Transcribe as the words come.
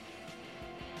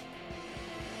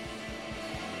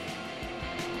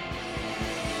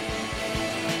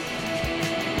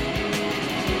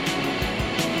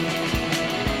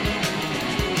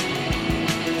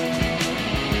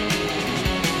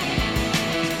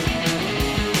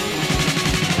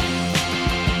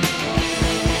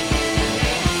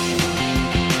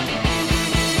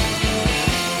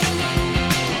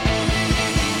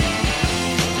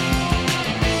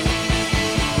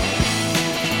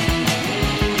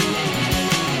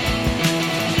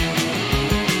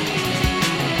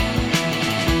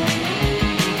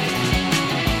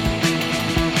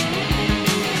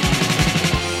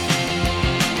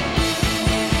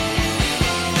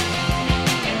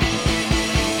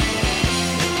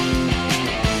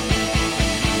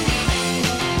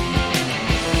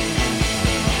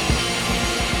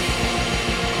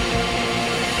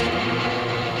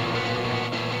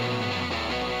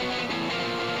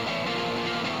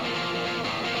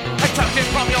They took you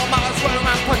from your mother's womb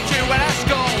and put you in a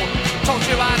school. Told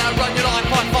you how to run your life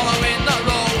by following the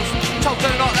rules. Told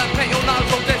you not to pick your nose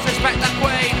or disrespect the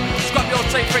queen. Scrub your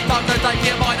teeth 3 times a day,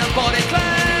 keep your mind and body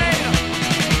clean.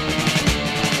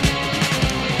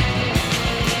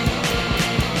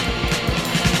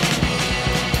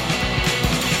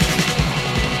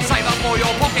 Save up all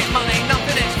your pocket money,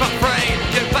 nothing is for free.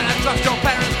 You better trust your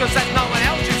parents cause there's no one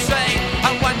else you see.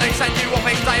 And when they send you off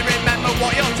each day, remember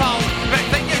what you're told. They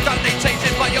think you don't need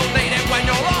teaching but you'll need it when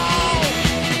you're old.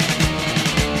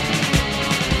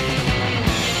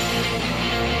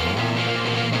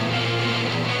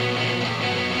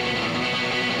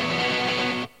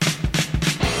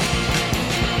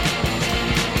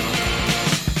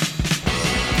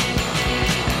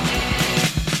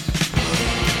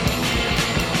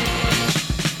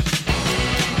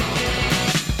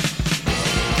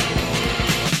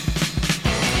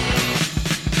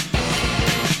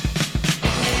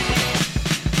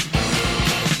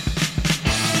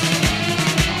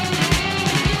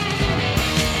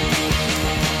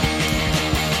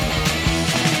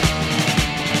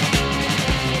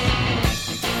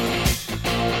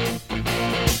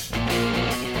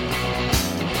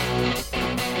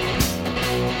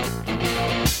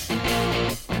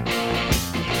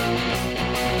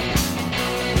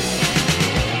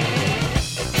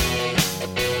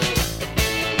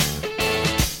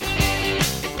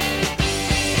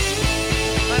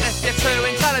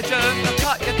 They'll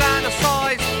cut you down to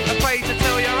size and praise you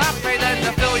till you're happy, then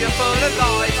they'll fill you full of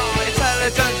lies.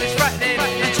 Intelligence is threatening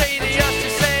and genius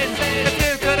is sin. If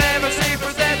you could ever see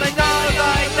through them, they know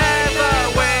they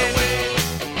never win.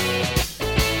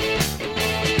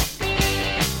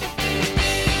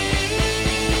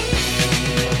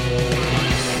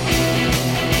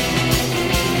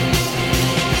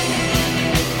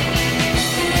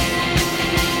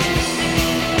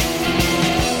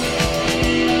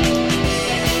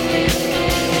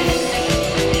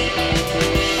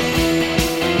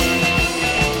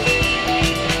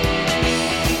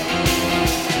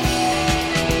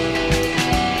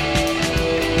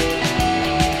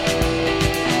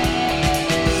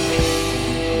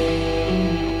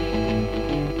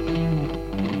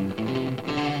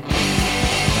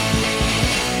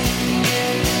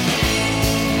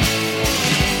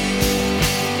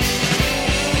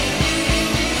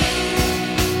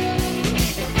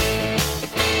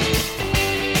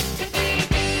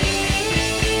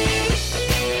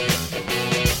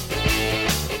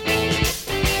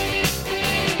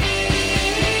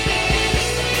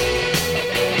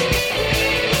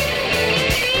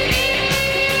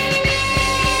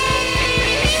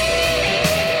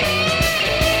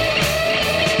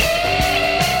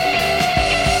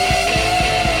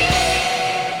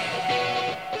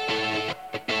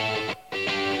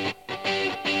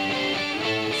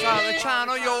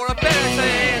 Channel your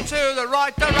ability into the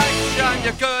right direction.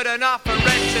 You're good enough and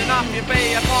rich enough, you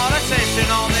be a politician.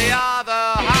 On the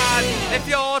other hand, if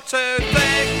you're too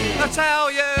thick, they'll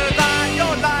tell you that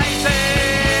you're lazy.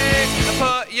 They'll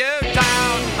put you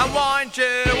down and wind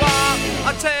you up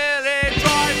until it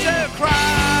drives you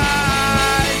crazy.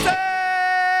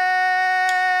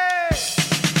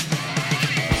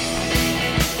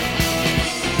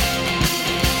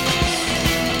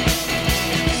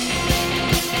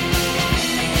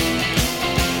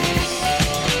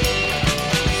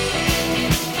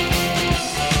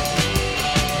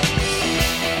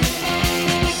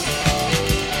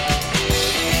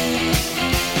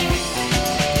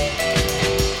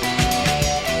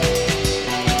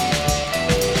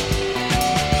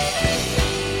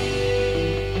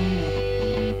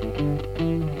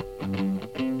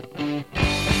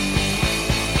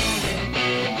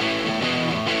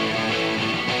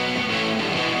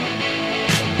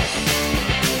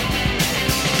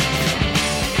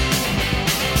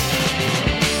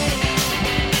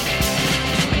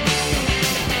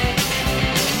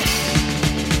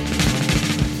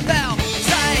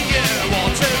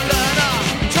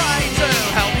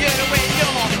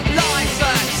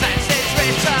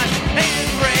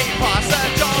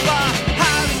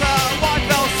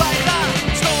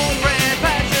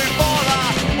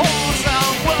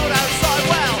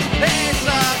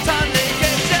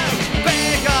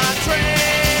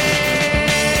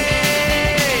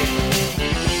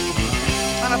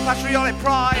 Patriotic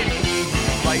pride,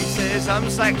 racism,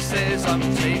 sexism,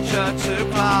 teacher to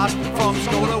class, from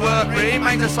school to work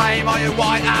remain the same. Are you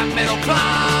white and middle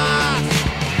class?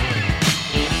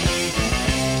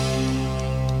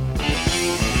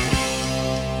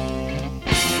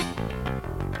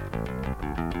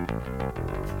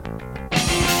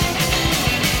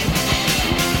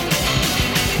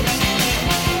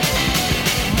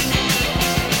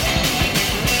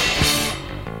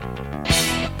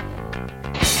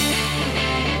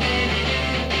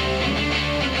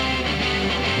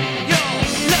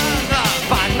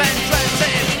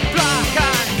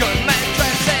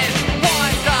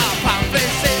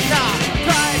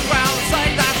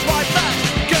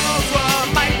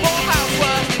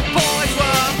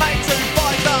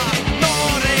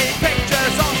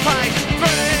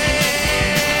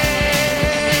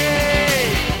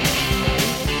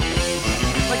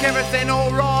 everything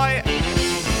alright?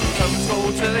 Don't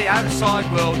talk to the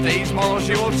outside world, these morals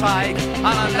you will take, and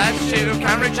unless you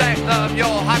can reject them,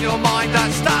 you'll have your mind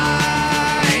at stake.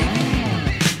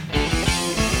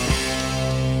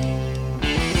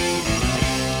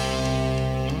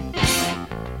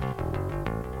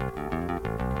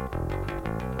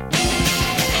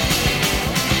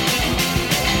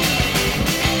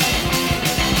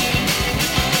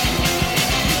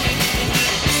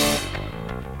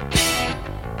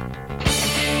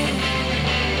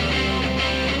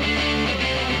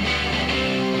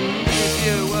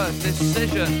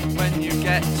 Decision when you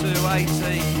get to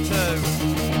 82.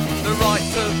 The right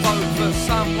to vote for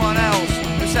someone else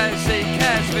who says he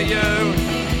cares for you,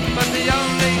 but the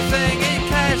only thing he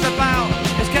cares about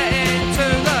is getting to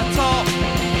the top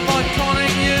by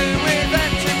conning you with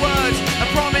empty words and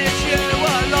promise you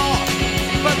a lot,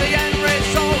 but the end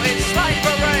result is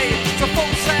slavery. It's a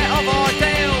full set of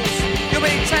ideals. You'll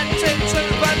be tempted to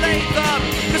believe them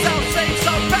because they'll seem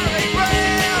so very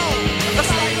real. The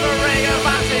slavery of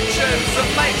attitudes that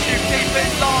makes you keep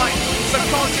in line,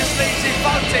 subconsciously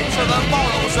devoted to the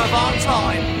morals of our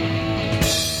time.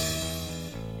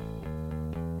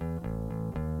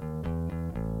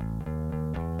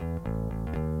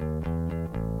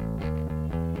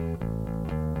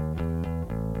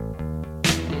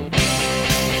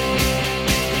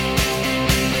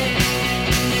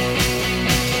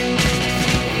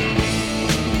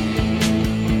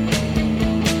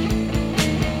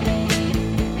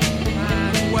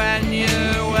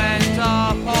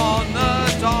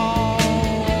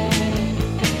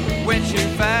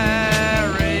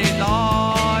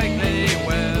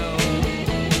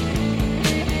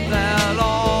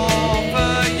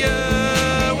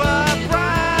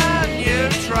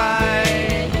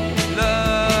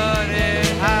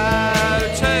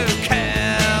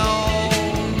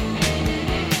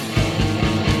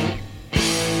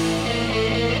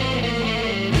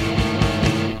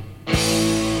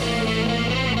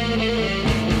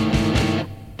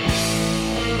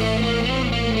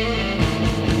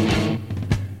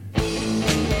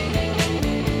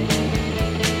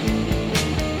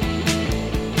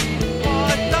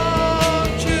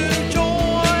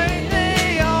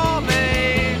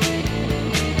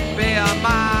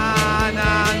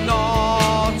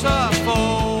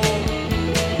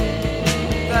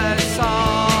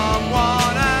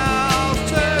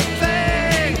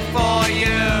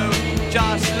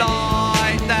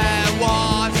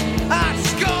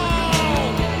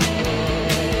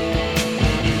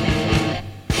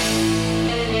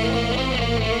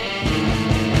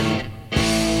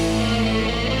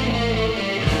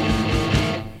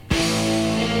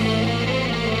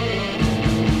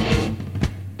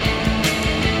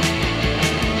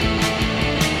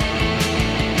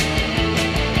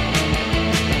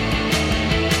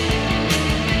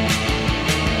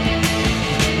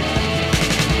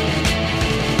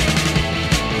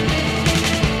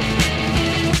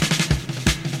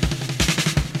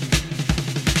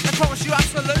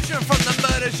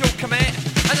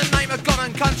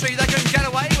 Country, they can get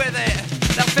away with it.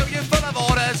 They'll fill you full of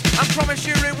orders and promise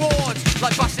you rewards,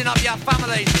 like busting up your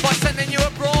family by sending you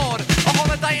abroad. A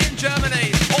holiday in Germany,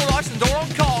 or Iceland or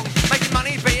Hong Kong, making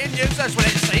money being useless when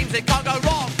it seems it can't go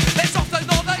wrong. It's off to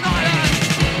Northern Ireland,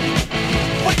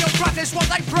 when you'll practice what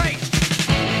they preach.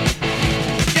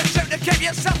 You shoot to keep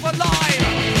yourself alive,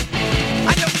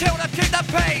 and you'll kill to keep the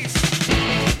peace.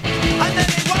 And then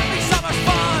it won't be so much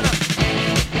fun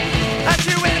as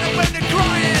you hear the wounded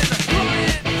crying.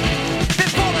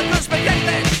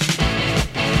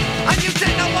 And you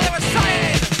didn't know what they were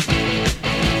saying.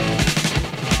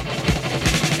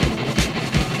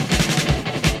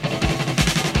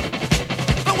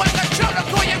 But when the children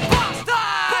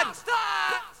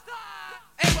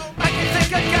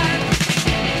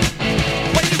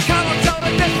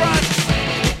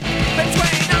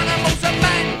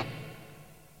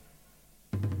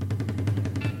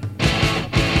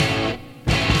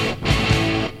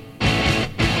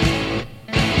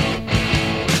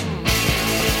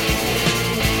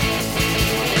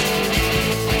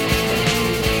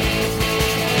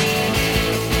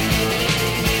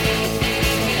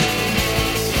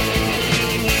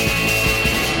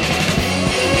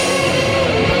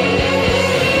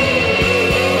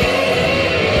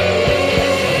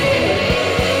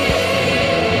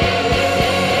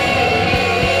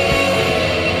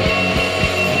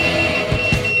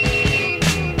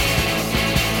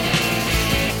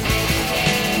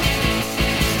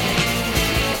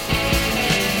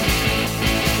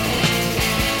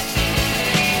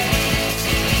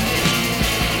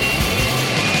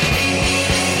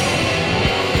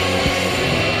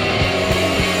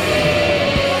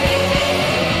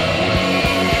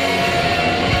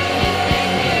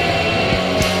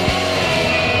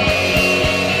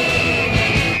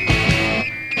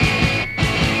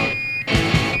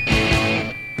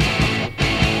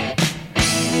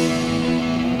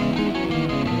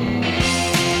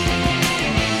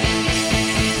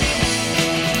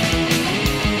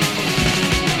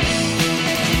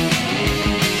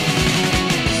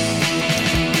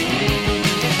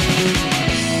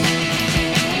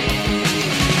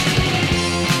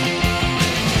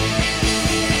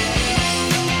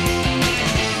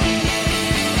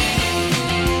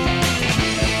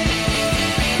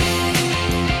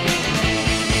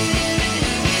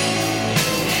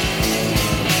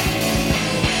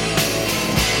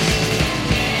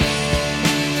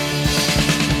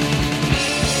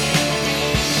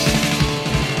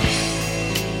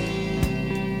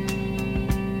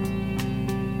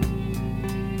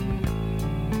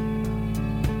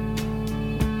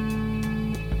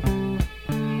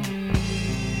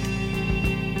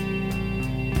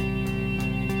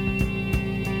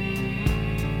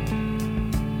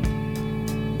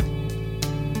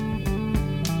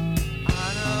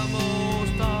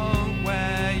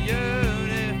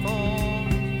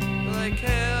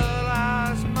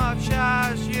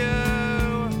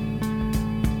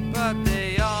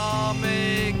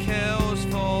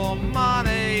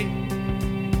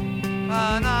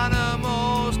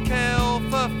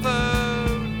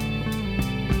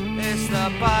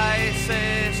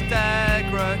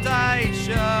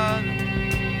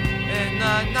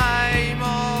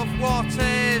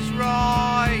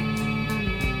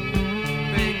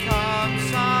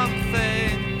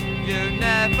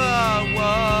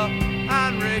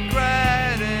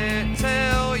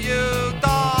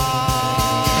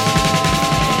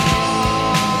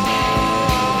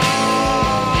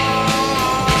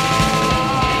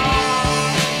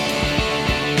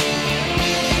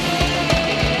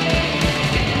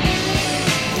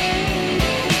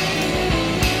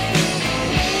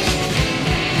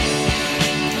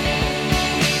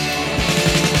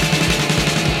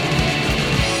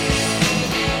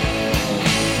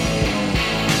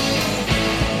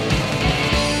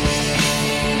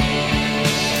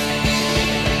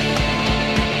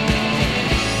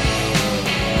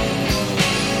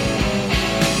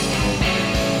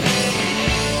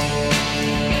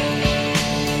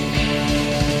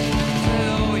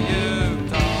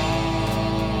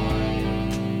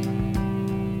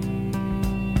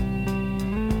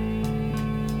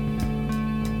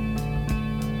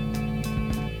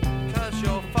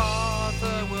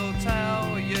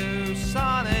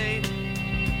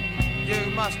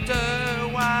just do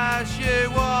as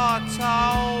you are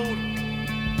told,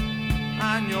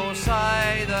 and you'll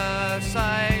say the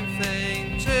same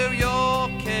thing to your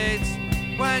kids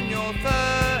when you're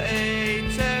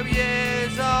 32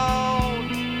 years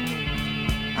old.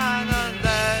 And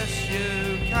unless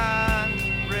you can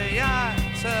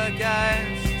react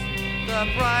against the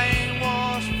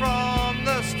brainwash from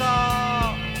the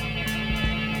start,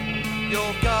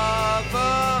 your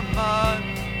government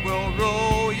will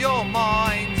rule your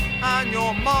mind, and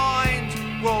your mind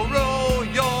will rule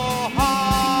your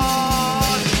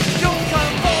heart. You'll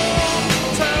conform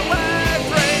to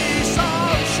every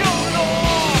social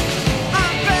law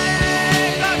and be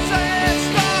the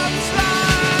system's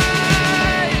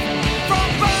slave. From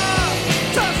birth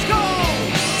to school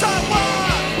to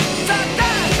work to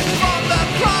death, from the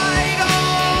cradle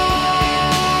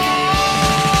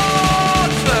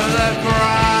to the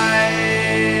grave.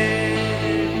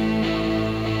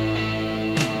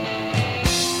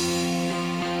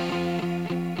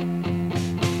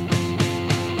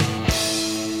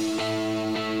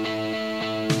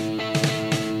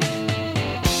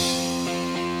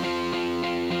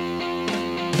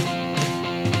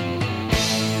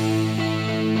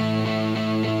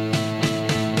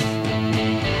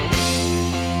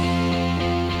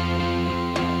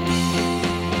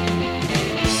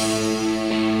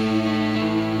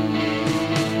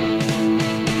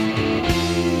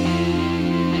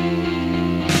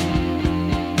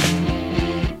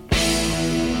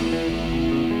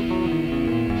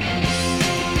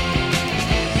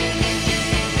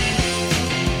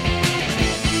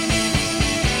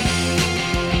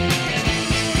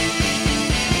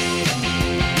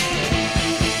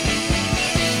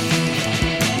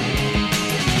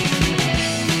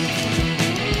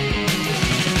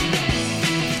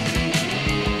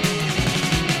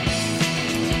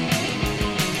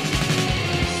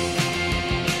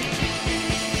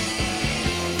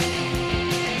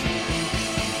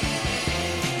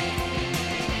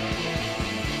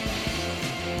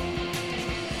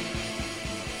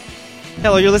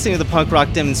 Hello, you're listening to the punk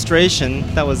rock demonstration.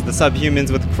 That was the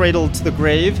Subhumans with Cradle to the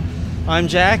Grave. I'm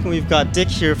Jack, and we've got Dick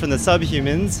here from the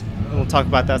Subhumans, and we'll talk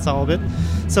about that song a little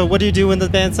bit. So what do you do in the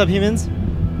band Subhumans?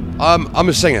 I'm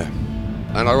a singer,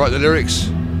 and I write the lyrics,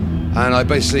 and I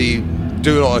basically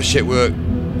do a lot of shit work,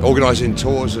 organising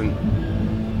tours and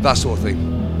that sort of thing.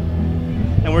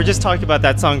 And we're just talking about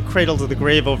that song Cradle to the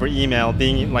Grave over email,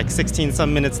 being like 16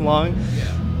 some minutes long.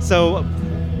 Yeah. So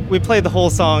we played the whole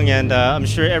song, and I'm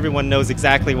sure everyone knows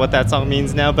exactly what that song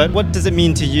means now, but what does it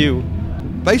mean to you?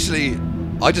 Basically,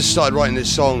 I just started writing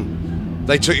this song.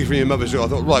 They took you from your mother's womb. I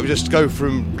thought, right, we just go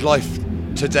from life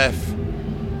to death.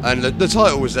 And the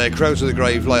title was there, Cradle to the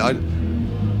Grave. Like I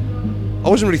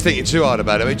wasn't really thinking too hard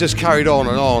about it. It just carried on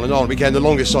and on and on. It became the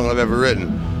longest song I've ever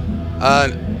written.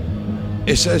 And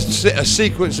it's a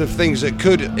sequence of things that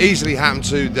could easily happen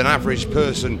to an average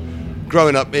person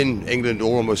growing up in England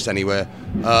or almost anywhere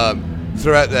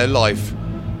throughout their life,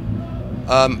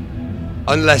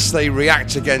 unless they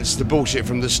react against the bullshit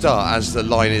from the start, as the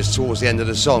line is towards the end of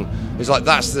the song. It's like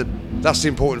that's the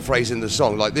important phrase in the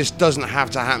song. Like, this doesn't have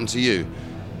to happen to you.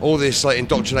 All this like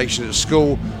indoctrination at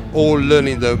school, all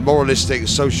learning the moralistic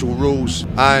social rules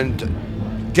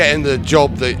and getting the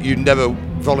job that you never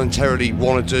voluntarily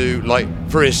want to do, like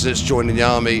for instance joining the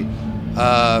army.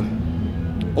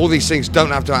 All these things don't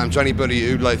have to happen to anybody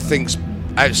who like thinks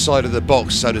outside of the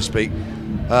box, so to speak,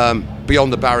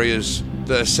 beyond the barriers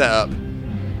that are set up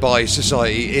by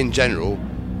society in general.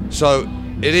 So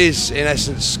it is in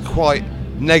essence quite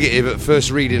negative at first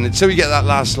reading until you get that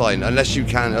last line. Unless you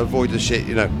can avoid the shit,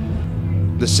 you know,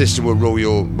 the system will rule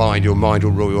your mind will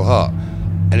rule your heart.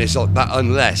 And it's like that,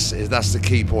 unless that's the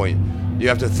key point. You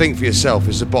have to think for yourself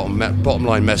is the bottom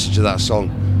line message of that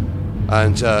song.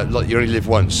 And look, you only live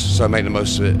once, so make the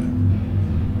most of it.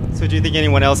 So do you think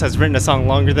anyone else has written a song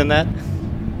longer than that?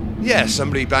 Yeah,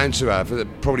 somebody bound to have,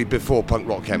 probably before punk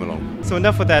rock came along. So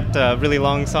enough with that really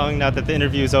long song now that the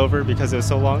interview is over because it was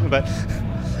so long. But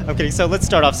I'm kidding. So let's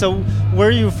start off. So where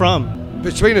are you from?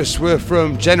 Between us, we're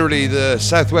from generally the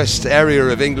southwest area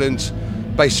of England,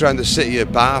 based around the city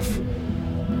of Bath,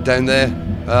 down there.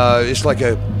 It's like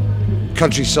a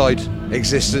countryside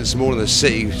existence more than a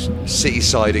city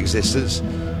side existence.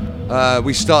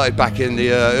 We started back in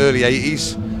the early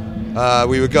 80s.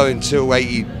 We were going till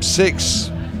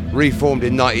 86, reformed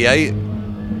in 98,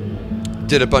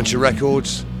 did a bunch of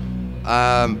records,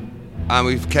 and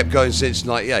we've kept going since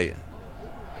 98.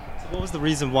 So what was the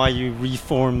reason why you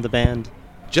reformed the band?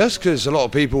 Just because a lot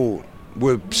of people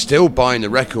were still buying the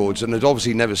records and had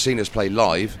obviously never seen us play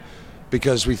live,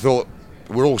 because we thought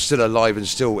we're all still alive and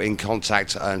still in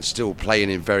contact and still playing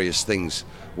in various things.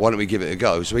 Why don't we give it a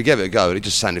go? So we gave it a go, and it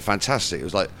just sounded fantastic. It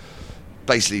was like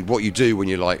basically what you do when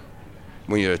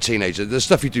you're a teenager. The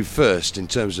stuff you do first in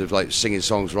terms of like singing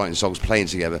songs, writing songs, playing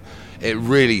together, it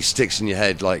really sticks in your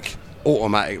head like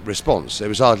automatic response. There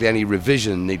was hardly any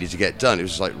revision needed to get done. It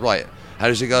was just like, right, how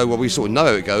does it go? Well, we sort of know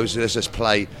how it goes, so let's just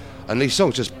play. And these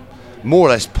songs just more or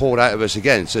less poured out of us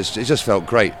again, so it just felt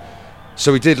great.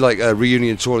 So we did like a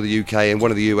reunion tour of the UK and one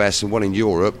of the US and one in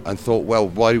Europe, and thought, well,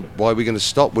 why are we going to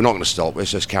stop? We're not going to stop,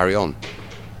 let's just carry on.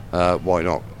 Why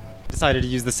not? Decided to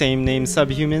use the same name,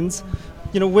 Subhumans.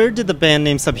 You know, where did the band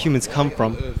name Subhumans come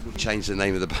from? Change the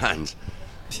name of the band.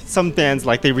 Some bands,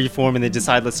 like, they reform and they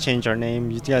decide, let's change our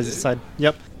name. You guys decide,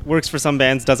 yep, works for some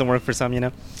bands, doesn't work for some, you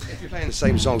know. If you're playing the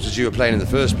same songs as you were playing in the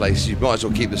first place, you might as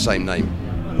well keep the same name.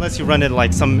 Unless you run into,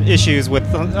 like, some issues with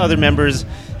other members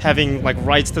having, like,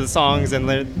 rights to the songs and,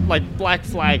 like, Black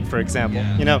Flag, for example.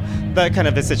 You know, that kind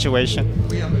of a situation.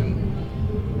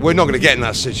 We're not going to get in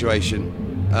that situation.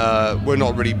 We're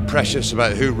not really precious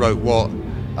about who wrote what,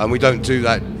 and we don't do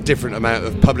that different amount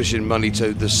of publishing money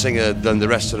to the singer than the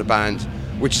rest of the band,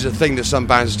 which is a thing that some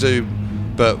bands do,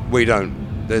 but we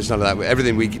don't. There's none of that.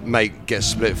 Everything we make gets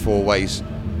split 4 ways.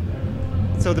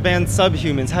 So the band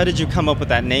Subhumans, how did you come up with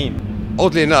that name?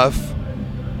 Oddly enough,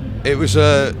 it was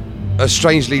a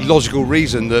strangely logical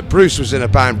reason that Bruce was in a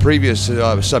band previous to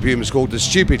Subhumans called the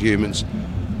Stupid Humans,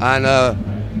 and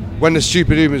when the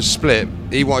Stupid Humans split,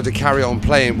 he wanted to carry on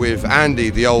playing with Andy,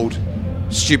 the old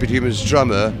Stupid Humans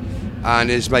drummer, and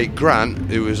his mate Grant,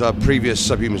 who was our previous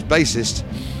Subhumans bassist,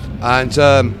 and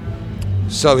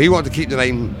so he wanted to keep the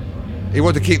name. He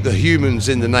wanted to keep the Humans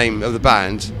in the name of the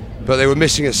band, but they were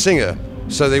missing a singer,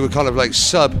 so they were kind of like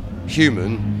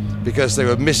Subhuman because they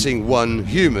were missing one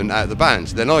human out of the band.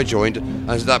 Then I joined, and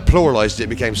that pluralised it,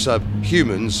 became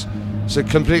Subhumans. So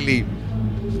completely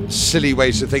silly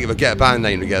ways to think of get a band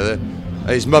name together.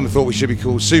 His mum thought we should be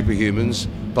called Superhumans,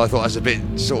 but I thought that's a bit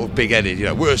sort of big-headed. You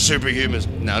know, we're Superhumans.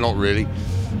 No, not really.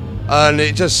 And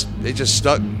it just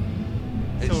stuck.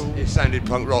 It sounded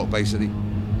punk rock, basically.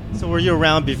 So were you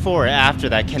around before or after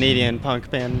that Canadian punk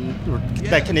band, or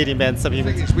that Canadian band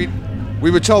Subhumans?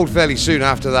 We were told fairly soon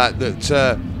after that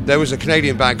there was a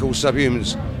Canadian band called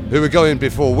Subhumans who were going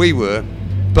before we were,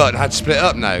 but had split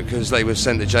up now because they were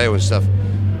sent to jail and stuff.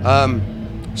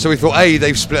 So we thought, A,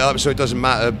 they've split up so it doesn't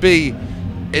matter. B,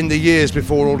 in the years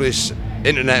before all this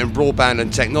internet and broadband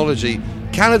and technology,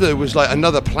 Canada was like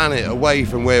another planet away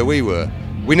from where we were.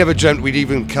 We never dreamt we'd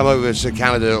even come over to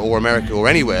Canada or America or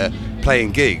anywhere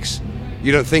playing gigs.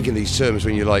 You don't think in these terms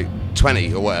when you're like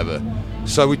 20 or whatever.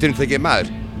 So we didn't think it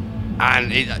mattered.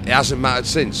 And it hasn't mattered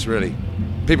since, really.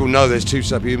 People know there's 2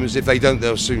 Subhumans. If they don't,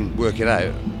 they'll soon work it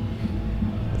out.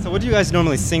 So what do you guys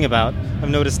normally sing about?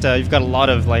 I've noticed you've got a lot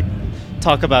of like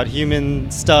talk about human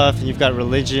stuff, and you've got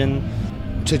religion.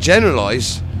 To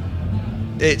generalise,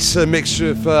 it's a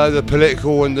mixture of the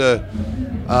political and the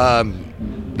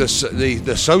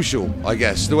social, I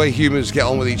guess, the way humans get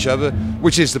on with each other,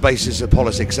 which is the basis of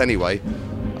politics anyway.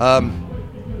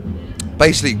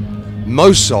 Basically,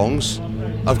 most songs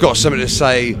have got something to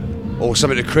say or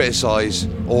something to criticise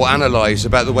or analyse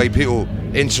about the way people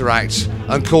interact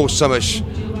and cause so much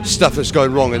stuff that's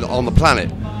going wrong on the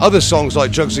planet. Other songs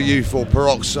like Drugs of Youth or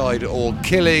Peroxide or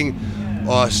Killing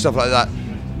or stuff like that,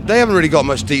 they haven't really got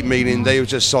much deep meaning. They were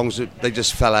just songs that they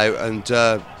just fell out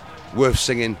and worth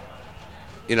singing.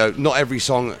 You know, not every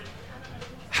song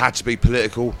had to be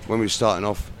political when we were starting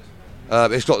off.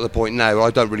 It's got to the point now where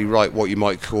I don't really write what you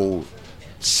might call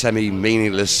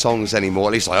semi-meaningless songs anymore.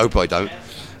 At least I hope I don't.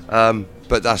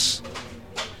 But that's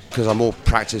because I'm more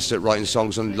practiced at writing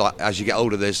songs, and like, as you get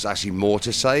older, there's actually more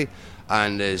to say,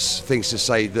 and there's things to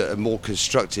say that are more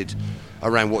constructed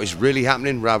around what is really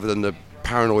happening rather than the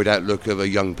paranoid outlook of a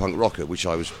young punk rocker, which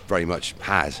I was very much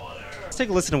had. Let's take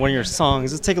a listen to one of your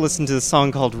songs. Let's take a listen to the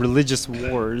song called Religious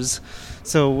Wars.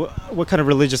 So what kind of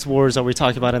religious wars are we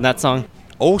talking about in that song?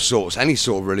 All sorts, any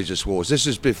sort of religious wars. This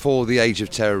is before the age of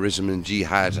terrorism and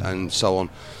jihad and so on,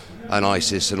 and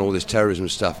ISIS and all this terrorism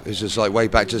stuff. It's just like way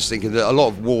back, just thinking that a lot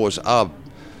of wars are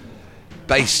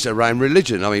based around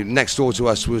religion. I mean, next door to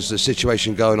us was the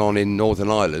situation going on in Northern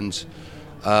Ireland.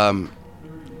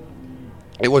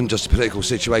 It wasn't just a political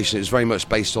situation, it was very much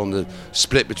based on the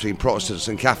split between Protestants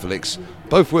and Catholics,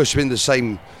 both worshipping the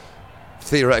same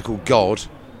theoretical God,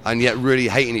 and yet really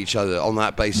hating each other on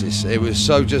that basis. It was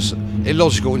so just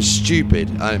illogical and stupid,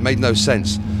 and it made no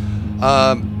sense.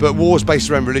 But wars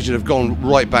based around religion have gone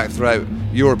right back throughout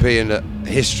European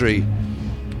history,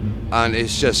 and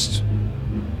it's just,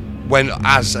 when,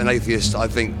 as an atheist, I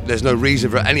think there's no reason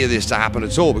for any of this to happen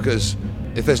at all, because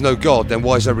if there's no God, then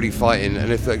why is everybody fighting?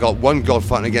 And if they've got one God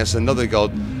fighting against another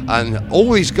God, and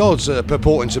all these gods are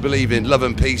purporting to believe in love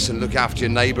and peace and look after your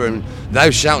neighbour and thou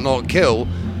shalt not kill,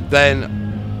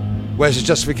 then where's the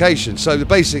justification? So the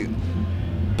basic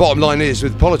bottom line is,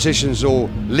 with politicians or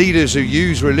leaders who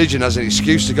use religion as an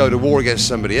excuse to go to war against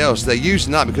somebody else, they're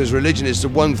using that because religion is the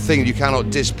one thing you cannot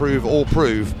disprove or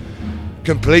prove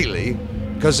completely,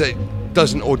 because it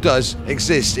doesn't or does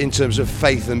exist in terms of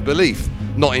faith and belief,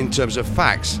 not in terms of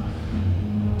facts.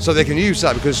 So they can use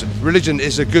that because religion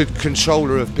is a good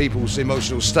controller of people's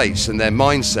emotional states and their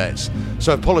mindsets.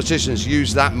 So if politicians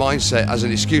use that mindset as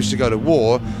an excuse to go to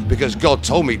war because God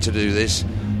told me to do this,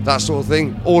 that sort of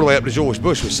thing, all the way up to George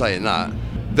Bush was saying that,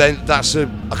 then that's a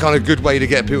kind of good way to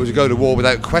get people to go to war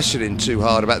without questioning too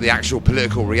hard about the actual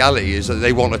political reality, is that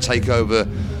they want to take over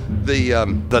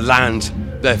the land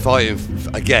they're fighting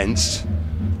against,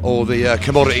 or the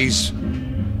commodities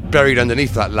buried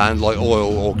underneath that land, like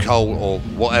oil or coal or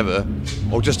whatever,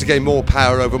 or just to gain more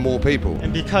power over more people.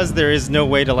 And because there is no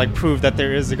way to like prove that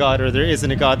there is a God or there isn't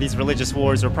a God, these religious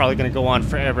wars are probably going to go on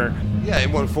forever. Yeah,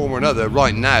 in one form or another.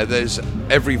 Right now, there's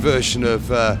every version of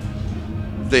the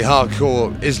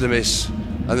hardcore Islamists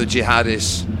and the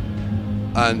jihadists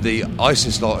and the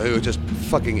ISIS lot who are just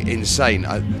fucking insane.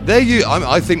 I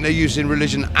think they're using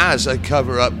religion as a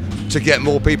cover-up to get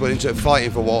more people into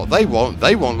fighting for what they want.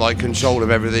 They want like control of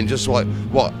everything, just like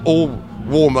what all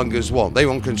warmongers want. They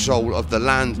want control of the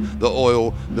land, the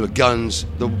oil, the guns,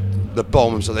 the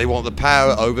bombs, and they want the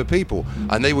power over people.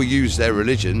 And they will use their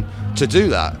religion to do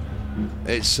that.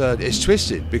 It's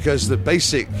twisted, because the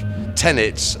basic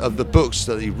tenets of the books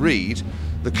that they read,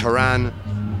 the Quran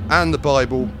and the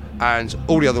Bible and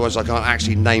all the other ones I can't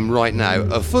actually name right now,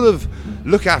 are full of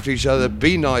look after each other,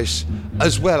 be nice,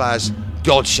 as well as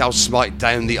God shall smite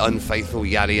down the unfaithful,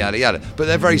 yada yada yada. But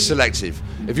they're very selective.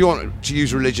 If you want to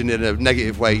use religion in a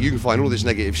negative way, you can find all this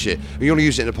negative shit. If you want to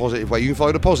use it in a positive way, you can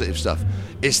find the positive stuff.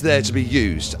 It's there to be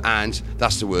used, and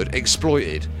that's the word,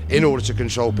 exploited, in order to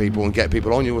control people and get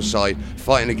people on your side,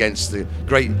 fighting against the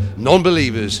great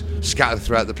non-believers scattered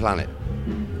throughout the planet.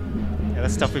 Yeah,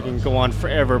 that stuff, we can go on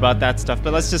forever about that stuff.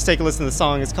 But let's just take a listen to the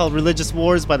song. It's called Religious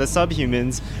Wars by the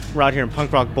Subhumans. We're out here in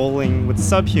Punk Rock Bowling with the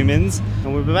Subhumans,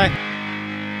 and we'll be back.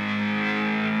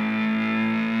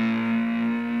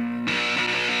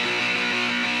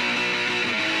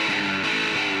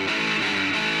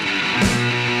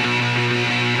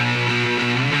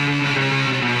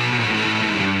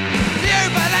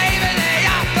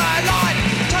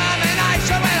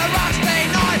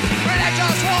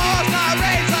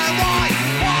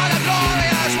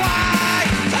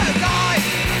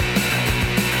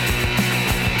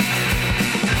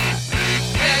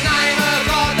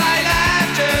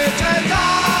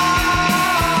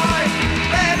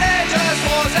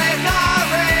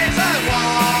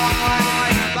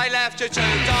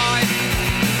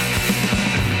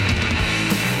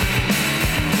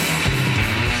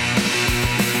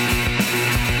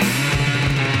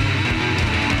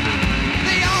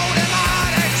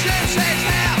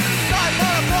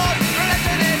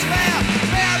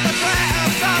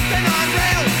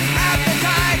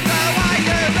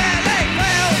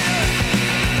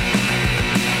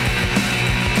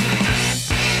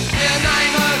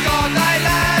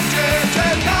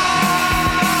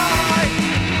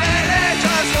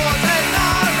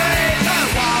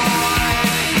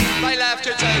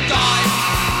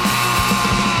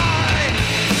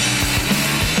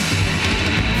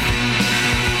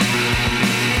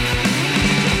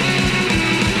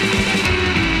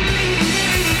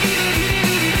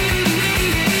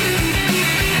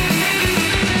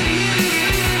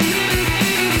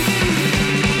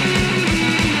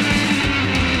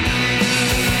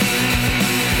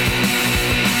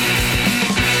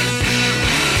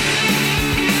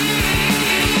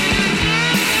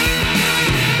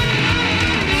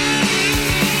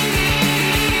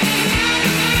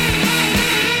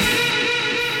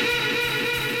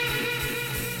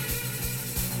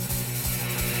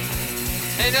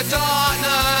 In the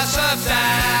darkness of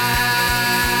death,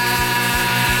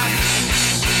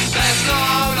 there's no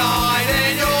light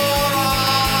in your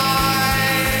eyes,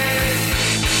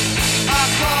 a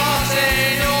cross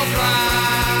in your grave.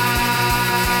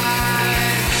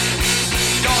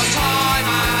 Your time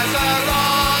has arrived.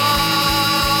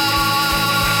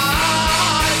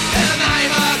 In the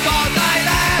name of God they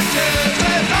left you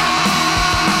to die.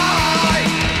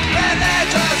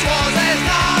 Religious wars, there's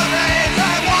no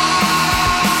reason why.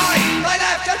 They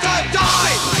left you to die.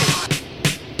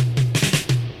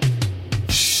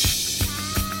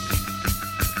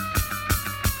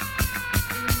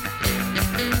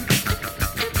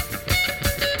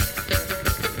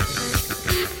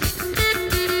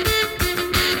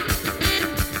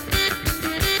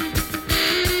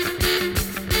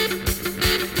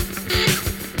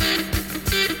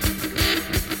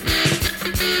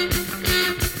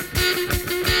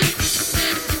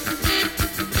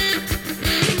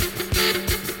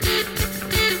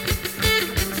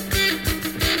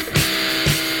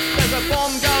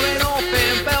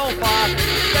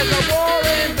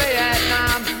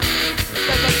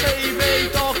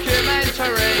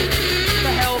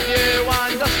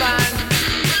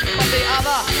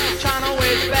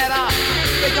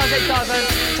 it doesn't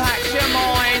tax your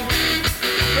mind.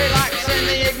 Relax in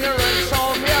the ignorance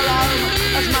of your own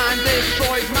as man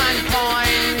destroys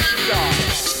mankind.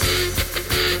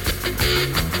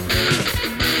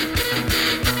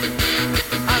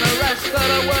 And the rest of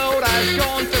the world has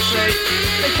gone to sleep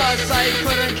because they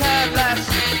couldn't care less.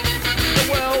 The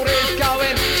world is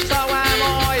going, so am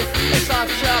I. It's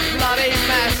such a bloody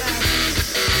mess.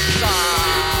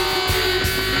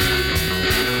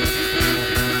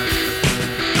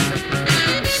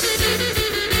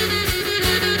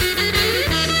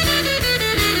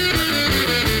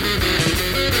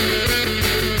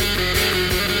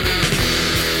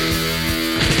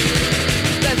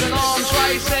 There's an arms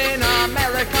race in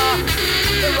America,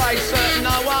 the race that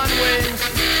no one wins.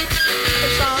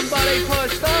 If somebody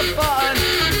push the button,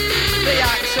 the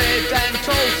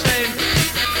accidental sin.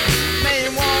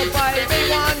 Meanwhile, baby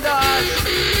wonders,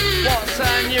 what's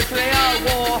a nuclear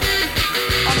war?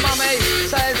 And mummy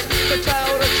says, to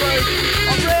tell the truth,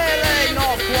 I'm really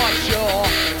not quite sure.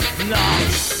 No.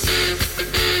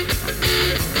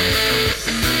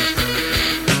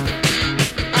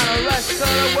 And the rest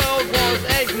of the world was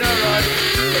ignorant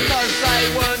because they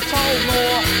weren't told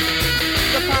more.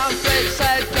 The pamphlet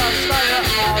said just stay at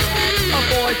home,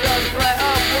 avoid the threat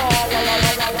of war.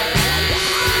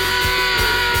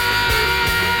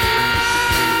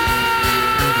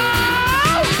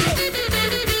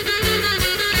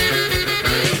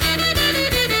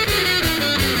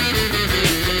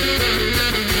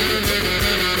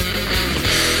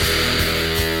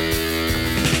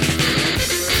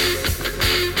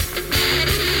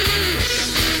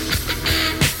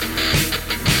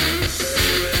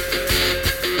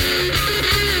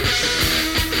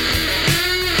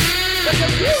 The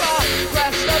computer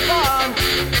pressed the button.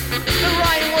 The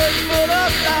rain was full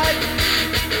of blood.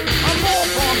 And more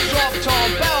bombs dropped on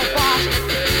Belfast.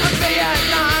 And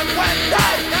Vietnam went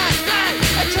dead.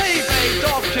 A TV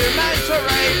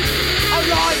documentary. Oh,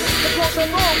 right, the plot's a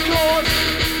wrong cause.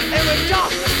 It was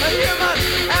just a human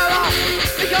error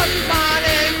because man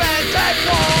invented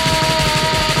war.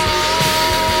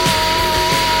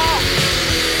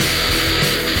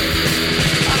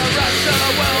 And the rest of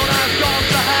the world has gone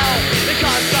to hell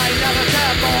because they never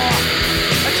care more.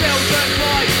 The children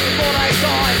cry before they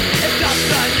die. It's just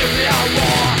a nuclear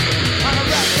war. And the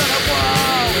rest of the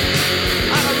world,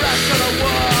 and the rest of the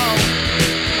world,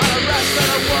 and the rest of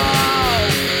the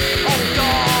world all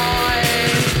die.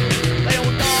 They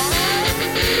all die.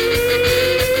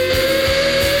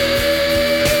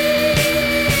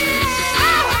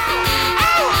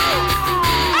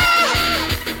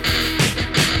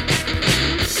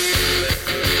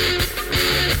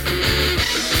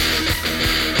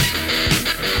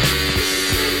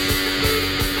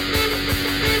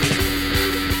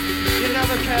 You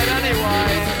never cared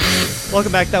anyway.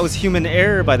 Welcome back. That was Human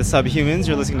Error by the Subhumans.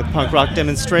 You're listening to Punk Rock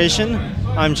Demonstration.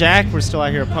 I'm Jack. We're still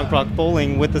out here at Punk Rock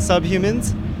Bowling with the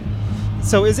Subhumans.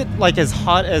 So is it like as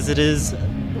hot as it is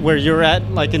where you're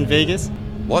at, like in Vegas?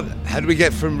 What? How do we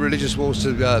get from Religious Wars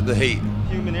to the heat?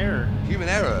 Human Error. Human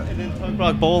error. And then Punk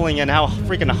Rock Bowling and how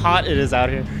freaking hot it is out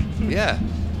here. Yeah.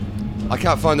 I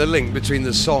can't find the link between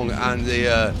the song and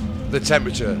the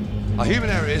temperature. A human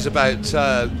error is about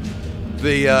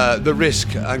the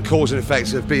risk and cause and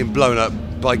effects of being blown up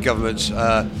by governments.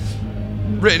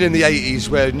 Written in the 80s,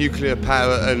 where nuclear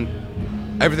power and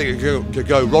everything that could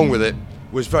go wrong with it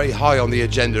was very high on the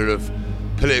agenda of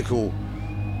political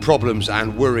problems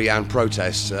and worry and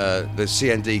protest. The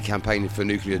CND campaign for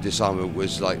nuclear disarmament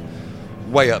was like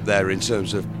way up there in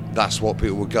terms of that's what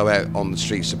people would go out on the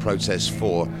streets to protest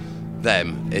for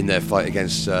them in their fight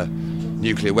against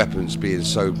nuclear weapons being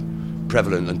so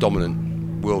prevalent and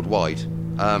dominant worldwide.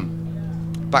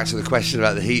 Back to the question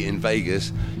about the heat in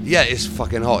Vegas. Yeah, it's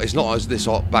fucking hot. It's not as this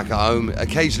hot back at home.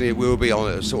 Occasionally it will be on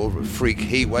a sort of freak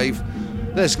heat wave.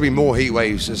 There's going to be more heat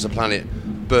waves as the planet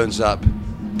burns up,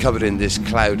 covered in this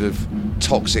cloud of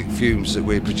toxic fumes that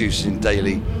we're producing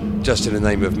daily, just in the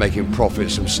name of making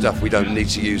profits from stuff we don't need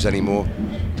to use anymore.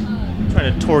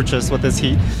 Trying to torch us with this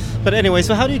heat. But anyway,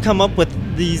 so how do you come up with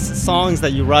these songs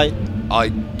that you write? I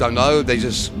don't know. They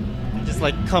just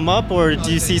like come up, or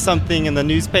do you see something in the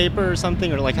newspaper or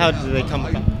something, or like how do they come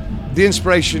about? The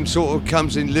inspiration sort of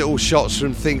comes in little shots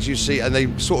from things you see, and they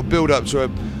sort of build up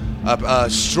to a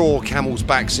straw camel's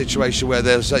back situation where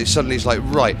there's suddenly it's like,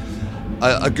 right,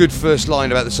 a good first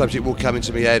line about the subject will come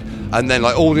into my head, and then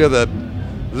like all the other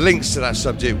links to that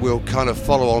subject will kind of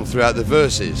follow on throughout the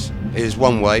verses, is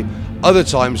one way. Other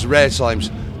times, rare times,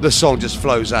 the song just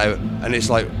flows out and it's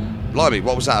like, blimey,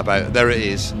 what was that about? There it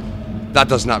is. That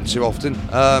doesn't happen too often.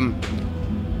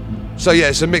 So yeah,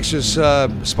 it's a mixture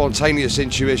of spontaneous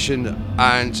intuition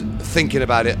and thinking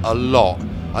about it a lot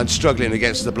and struggling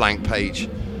against the blank page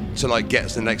to like get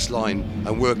to the next line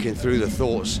and working through the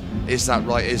thoughts. Is that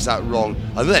right? Is that wrong?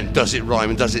 And then does it rhyme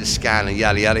and does it scan and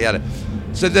yada yada yada.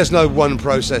 So there's no one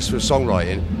process for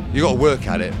songwriting. You got to work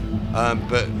at it,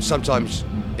 but sometimes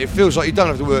it feels like you don't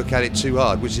have to work at it too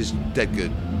hard, which is dead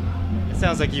good. It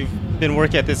sounds like you've been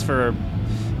working at this for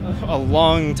a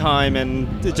long time,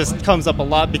 and it just comes up a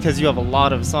lot because you have a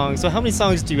lot of songs. So how many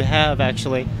songs do you have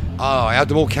actually? Oh, I had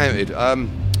them all counted.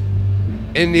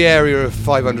 In the area of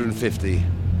 550.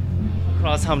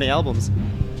 Across how many albums?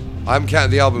 I haven't counted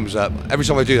the albums up. Every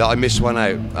time I do that, I miss one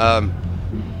out.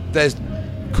 There's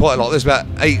quite a lot. There's about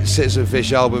 8 Citizen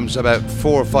Fish albums, about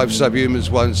 4 or 5 Subhumans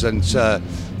ones, and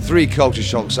 3 Culture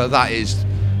Shock. So that is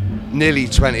nearly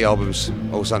 20 albums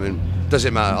or something. Does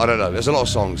it matter? I don't know. There's a lot of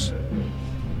songs.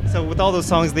 So with all those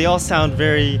songs, they all sound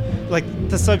very, like,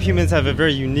 the Subhumans have a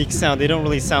very unique sound. They don't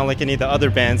really sound like any of the other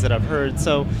bands that I've heard.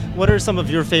 So what are some of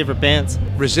your favorite bands?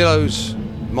 Rezillos,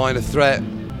 Minor Threat,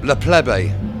 La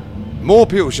Plebe. More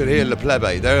people should hear La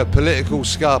Plebe. They're a political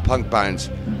ska punk band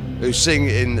who sing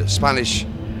in Spanish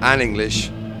and English.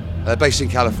 They're based in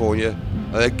California.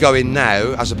 They're going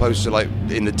now, as opposed to like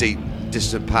in the deep,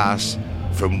 distant past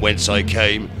from whence I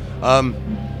came.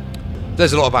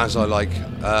 There's a lot of bands I like.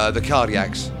 The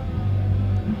Cardiacs.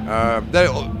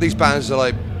 These bands are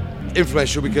like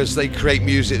influential because they create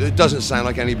music that doesn't sound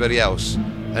like anybody else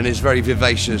and is very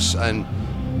vivacious and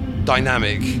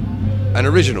dynamic and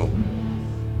original.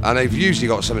 And they've usually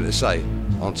got something to say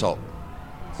on top.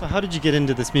 So how did you get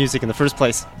into this music in the first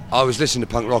place? I was listening to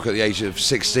punk rock at the age of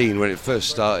 16 when it first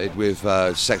started with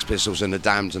Sex Pistols and The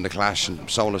Damned and The Clash and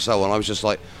so on and so on. I was just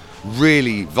like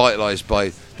really vitalised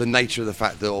by the nature of the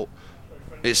fact that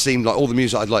it seemed like all the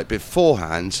music I'd liked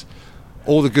beforehand,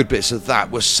 all the good bits of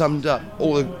that were summed up.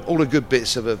 All the good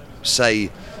bits of a, say,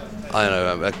 I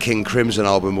don't know, a King Crimson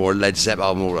album or a Led Zeppelin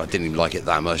album, or I didn't even like it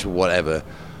that much, or whatever,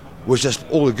 was just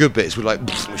all the good bits were like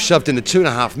shoved into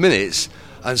 2.5 minutes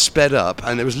and sped up,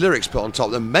 and there was lyrics put on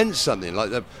top that meant something.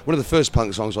 Like one of the first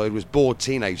punk songs I heard was Bored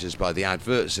Teenagers by The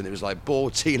Adverts, and it was like,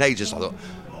 bored teenagers. I thought,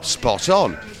 spot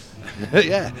on.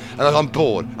 Yeah, and I'm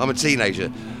bored, I'm a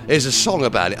teenager. Here's a song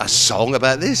about it, a song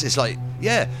about this. It's like,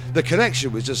 yeah, the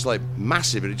connection was just like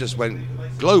massive, and it just went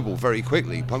global very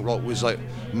quickly. Punk rock was like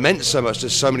meant so much to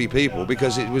so many people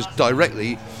because it was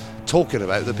directly talking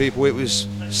about the people it was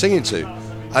singing to.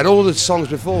 And all the songs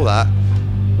before that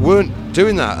weren't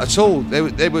doing that at all.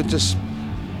 They were just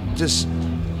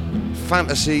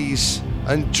fantasies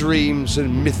and dreams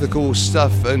and mythical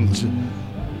stuff and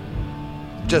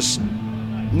just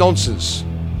nonsense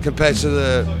compared to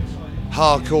the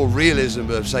hardcore realism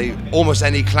of, say, almost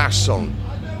any Clash song,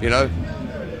 you know?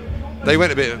 They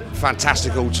went a bit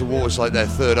fantastical towards like their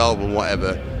third album,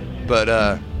 whatever,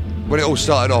 but when it all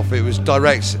started off, it was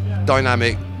direct,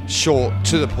 dynamic, short,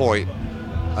 to the point,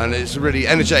 and it's really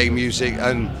energetic music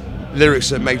and lyrics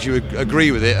that made you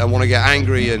agree with it and want to get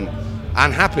angry and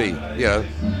happy, you know.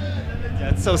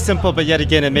 Yeah, it's so simple, but yet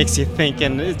again, it makes you think,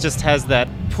 and it just has that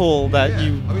pull that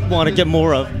you want to get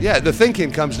more of. Yeah, the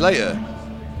thinking comes later.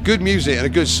 Good music and a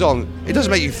good song, it doesn't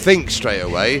make you think straight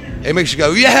away. It makes you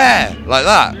go, yeah, like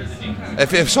that.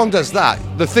 If a song does that,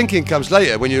 the thinking comes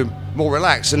later when you're more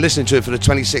relaxed and listening to it for the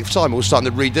 26th time or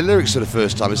starting to read the lyrics for the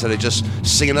first time instead of just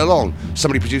singing along.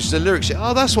 Somebody produces the lyrics,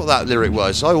 oh, that's what that lyric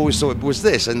was. I always thought it was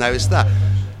this, and now it's that.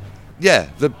 Yeah,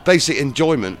 the basic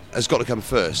enjoyment has got to come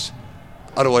first.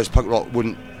 Otherwise, punk rock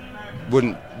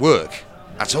wouldn't work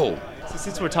at all. So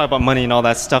since we're talking about money and all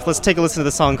that stuff, let's take a listen to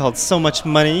the song called So Much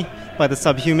Money by the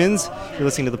Subhumans. You're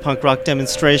listening to the punk rock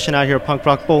demonstration out here at Punk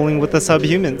Rock Bowling with the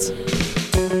Subhumans.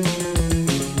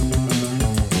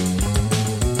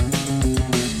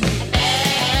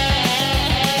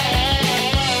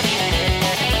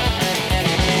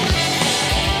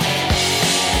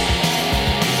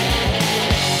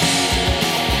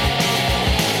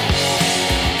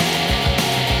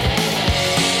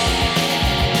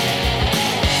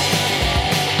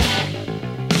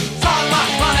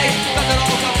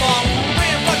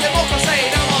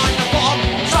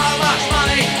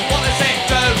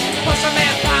 Push them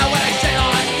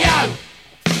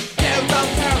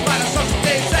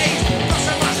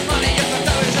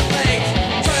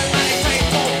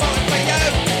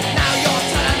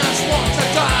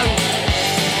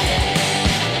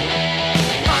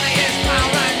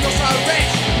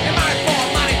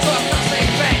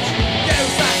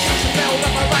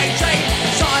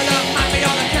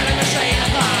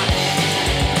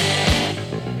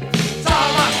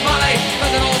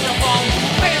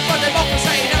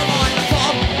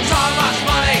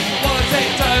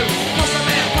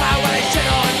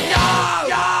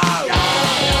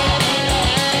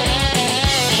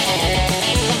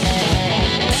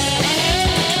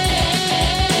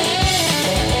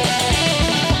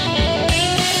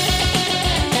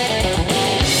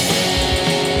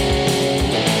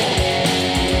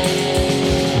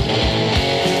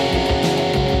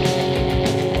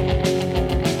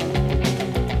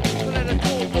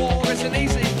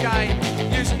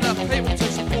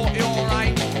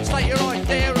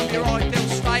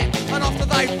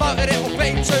and it will be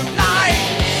too late.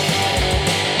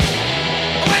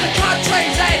 When the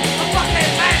country's in a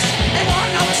fucking mess, it won't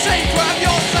know the secret of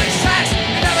your success.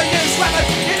 You never use weapons,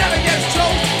 you never use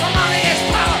tools, but money is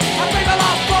power, and people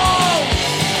are fools.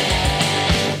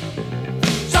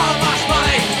 So much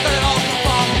money that it all can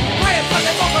bomb. We're for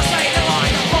democracy, the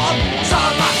line of bomb. So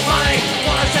much money,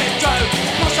 what does it do?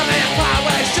 Cost a million pound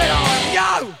when it's shit on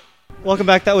you. Welcome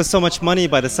back. That was So Much Money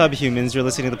by the Subhumans. You're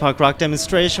listening to the Punk Rock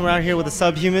Demonstration. We're out here with the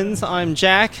Subhumans. I'm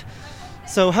Jack.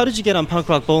 So how did you get on Punk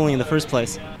Rock Bowling in the first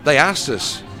place? They asked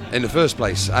us in the first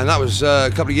place, and that was a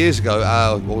couple of years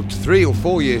ago, or 3 or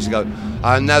 4 years ago,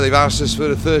 and now they've asked us for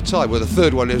the third time. Well, the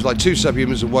third one, it was like 2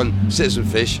 Subhumans and 1 Citizen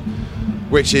Fish,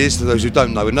 which is, for those who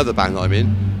don't know, another band that I'm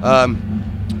in.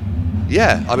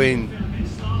 Yeah, I mean,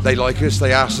 they like us,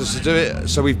 they asked us to do it,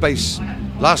 so we've based,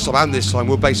 last time and this time,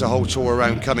 we'll base a whole tour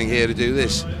around coming here to do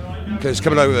this. Because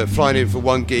coming over, flying in for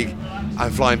 1 gig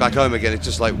and flying back home again, it's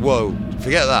just like, whoa,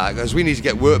 forget that, because we need to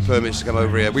get work permits to come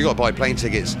over here. We got to buy plane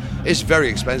tickets. It's very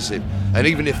expensive, and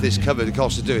even if this covered the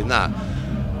cost of doing that,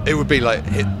 it would be like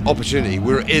opportunity.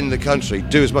 We're in the country,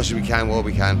 do as much as we can while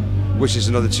we can, which is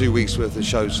another 2 weeks worth of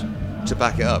shows to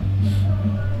back it up.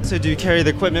 So do you carry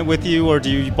the equipment with you, or do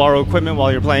you borrow equipment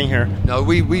while you're playing here? No,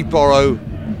 we borrow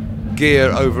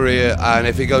gear over here, and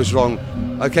if it goes wrong,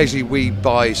 occasionally we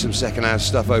buy some second-hand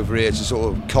stuff over here to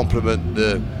sort of complement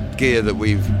the gear that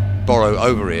we've borrowed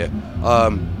over here.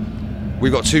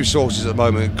 We've got 2 sources at the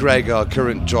moment. Greg, our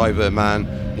current driver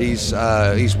man, he's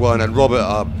one, and Robert,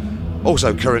 our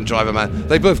also current driver man.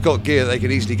 They both got gear they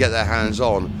can easily get their hands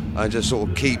on and just sort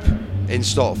of keep in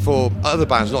stock for other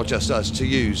bands, not just us, to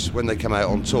use when they come out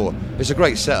on tour. It's a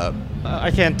great setup.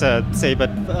 I can't say, but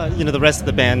the rest of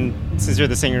the band, since you're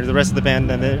the singer, the rest of the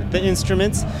band and the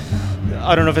instruments,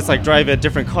 I don't know if it's like drive a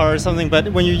different car or something,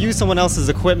 but when you use someone else's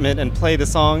equipment and play the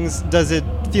songs, does it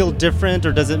feel different,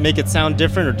 or does it make it sound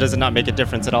different, or does it not make a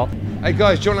difference at all? Hey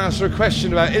guys, do you want to answer a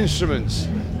question about instruments?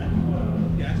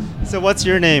 So what's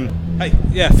your name? Hey,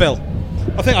 yeah, Phil.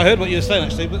 I think I heard what you were saying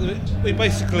actually, but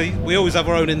we always have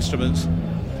our own instruments,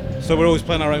 so we're always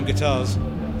playing our own guitars.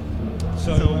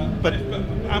 But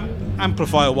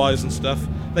amplifier-wise and stuff,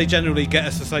 they generally get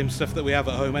us the same stuff that we have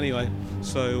at home anyway,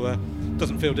 so it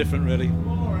doesn't feel different really.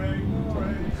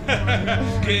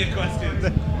 Gear questions.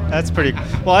 That's pretty.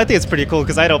 Well, I think it's pretty cool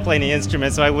because I don't play any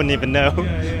instruments, so I wouldn't even know.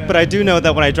 Yeah. But I do know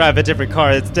that when I drive a different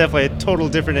car, it's definitely a total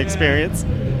different experience.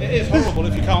 It is horrible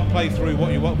if you can't play through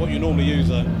what you normally use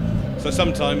though. So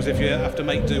sometimes if you have to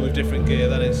make do with different gear,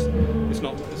 then it's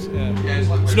no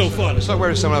fun. It's like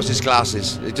wearing someone else's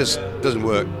glasses. It just doesn't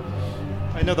work.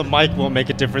 I know the mic won't make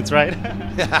a difference, right?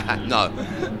 No.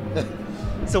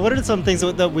 So what are some things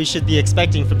that we should be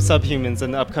expecting from Subhumans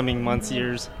in the upcoming months,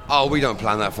 years? Oh, we don't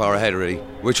plan that far ahead, really.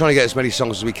 We're trying to get as many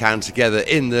songs as we can together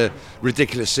in the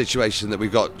ridiculous situation that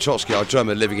we've got Trotsky, our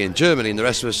drummer, living in Germany, and the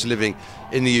rest of us living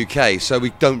in the UK. So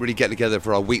we don't really get together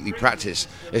for our weekly practice.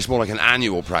 It's more like an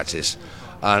annual practice.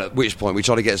 At which point we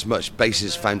try to get as much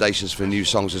basis foundations for new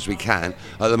songs as we can.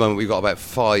 At the moment we've got about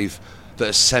 5 that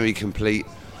are semi-complete,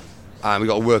 and we've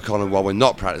got to work on them while we're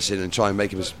not practicing and try and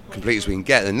make them as complete as we can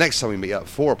get. And the next time we meet up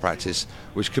for a practice,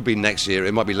 which could be next year,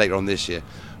 it might be later on this year,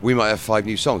 we might have 5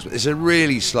 new songs. But it's a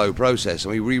really slow process,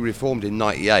 and we re-reformed in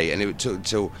 '98, and it took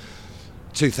until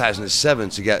 2007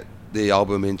 to get the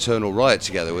album Internal Riot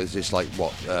together with just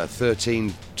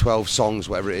 13, 12 songs,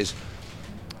 whatever it is.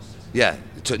 Yeah,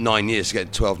 it took 9 years to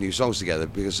get 12 new songs together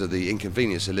because of the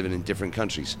inconvenience of living in different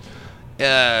countries.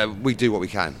 We do what we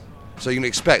can. So you can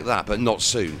expect that, but not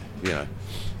soon,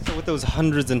 So with those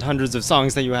hundreds and hundreds of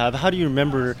songs that you have, how do you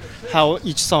remember how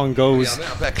each song goes?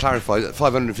 I better clarify that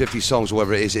 550 songs or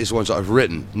whatever it is the ones that I've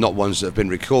written, not ones that have been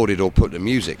recorded or put to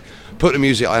music. Put to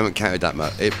music, I haven't counted that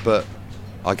much, but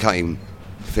I can't even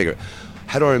figure it.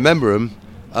 How do I remember them?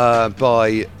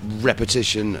 By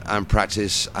repetition and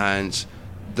practice, and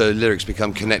the lyrics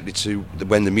become connected to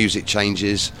when the music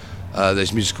changes.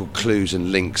 There's musical clues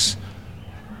and links.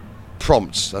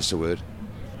 Prompts, that's the word.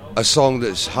 A song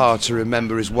that's hard to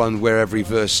remember is one where every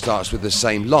verse starts with the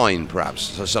same line, perhaps.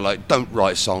 So don't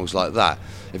write songs like that.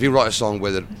 If you write a song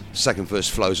where the second verse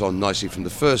flows on nicely from the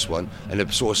first one and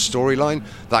a sort of storyline,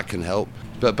 that can help.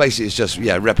 But basically it's just,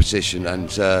 repetition and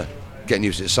getting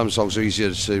used to it. Some songs are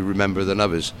easier to remember than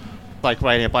others. Like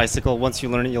riding a bicycle, once you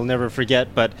learn it, you'll never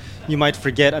forget, but you might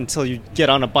forget until you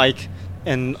get on a bike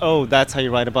and, that's how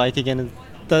you ride a bike again.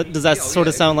 Does that sort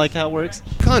of sound like how it works?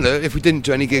 Kind of. If we didn't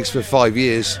do any gigs for 5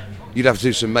 years, you'd have to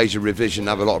do some major revision,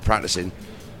 have a lot of practicing.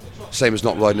 Same as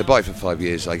not riding a bike for 5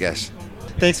 years, I guess.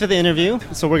 Thanks for the interview.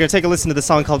 So we're going to take a listen to the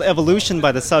song called Evolution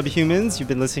by the Subhumans. You've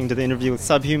been listening to the interview with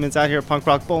Subhumans out here at Punk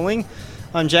Rock Bowling.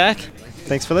 I'm Jack.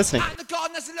 Thanks for listening. And the God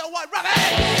and the there's a little white rabbit.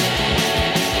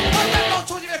 My red ball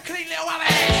told you a clean little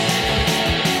rabbit.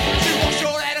 You wash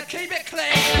your head and keep it clean.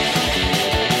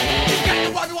 You get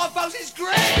the one who opposes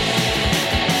green.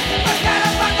 And get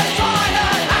a back the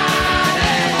silent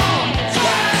animal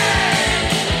scream.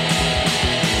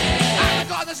 And the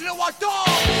guy, there's a little white dog.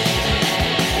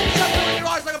 Something in your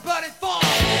eyes like a burning fog.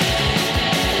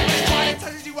 It's trying to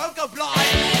tell you won't go blind.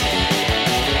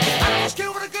 Animals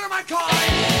kill for the good of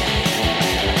mankind.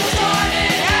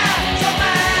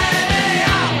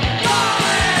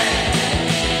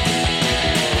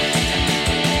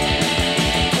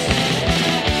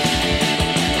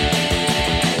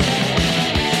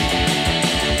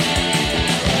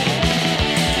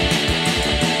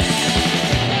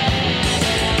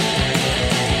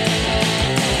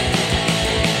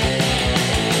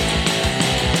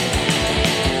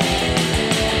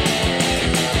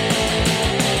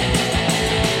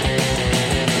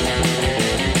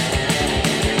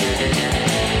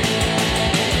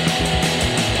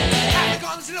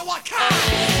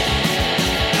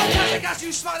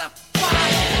 You smoke that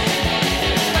fag.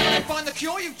 When they find the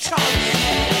cure, you choke.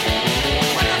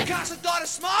 When the cats have died of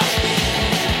smoke,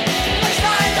 they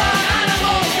say the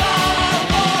animals go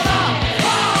for the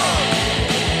road.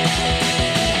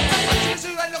 And the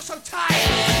zoo, they look so tame.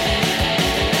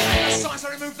 And the science,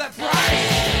 they remove their brain.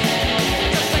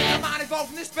 Just think the man evolved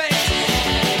from this beast.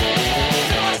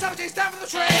 The right savages down from the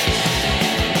trees.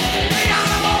 The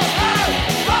animals who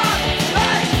run,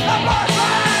 they the bird.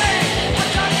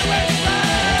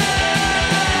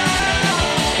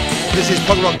 This is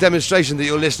Punk Rock Demonstration that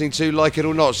you're listening to, like it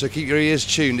or not, so keep your ears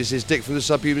tuned. This is Dick from the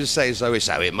Subhumans saying so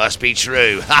it must be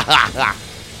true. Ha ha ha.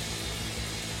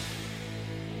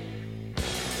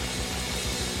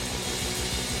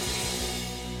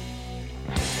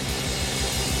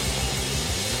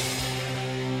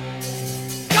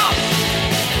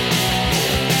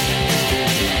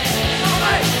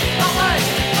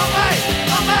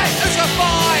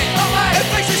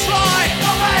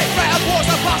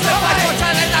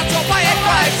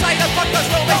 Say the fuckers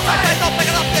will be fed, they're not big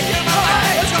enough to human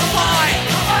race. Who's gonna fight?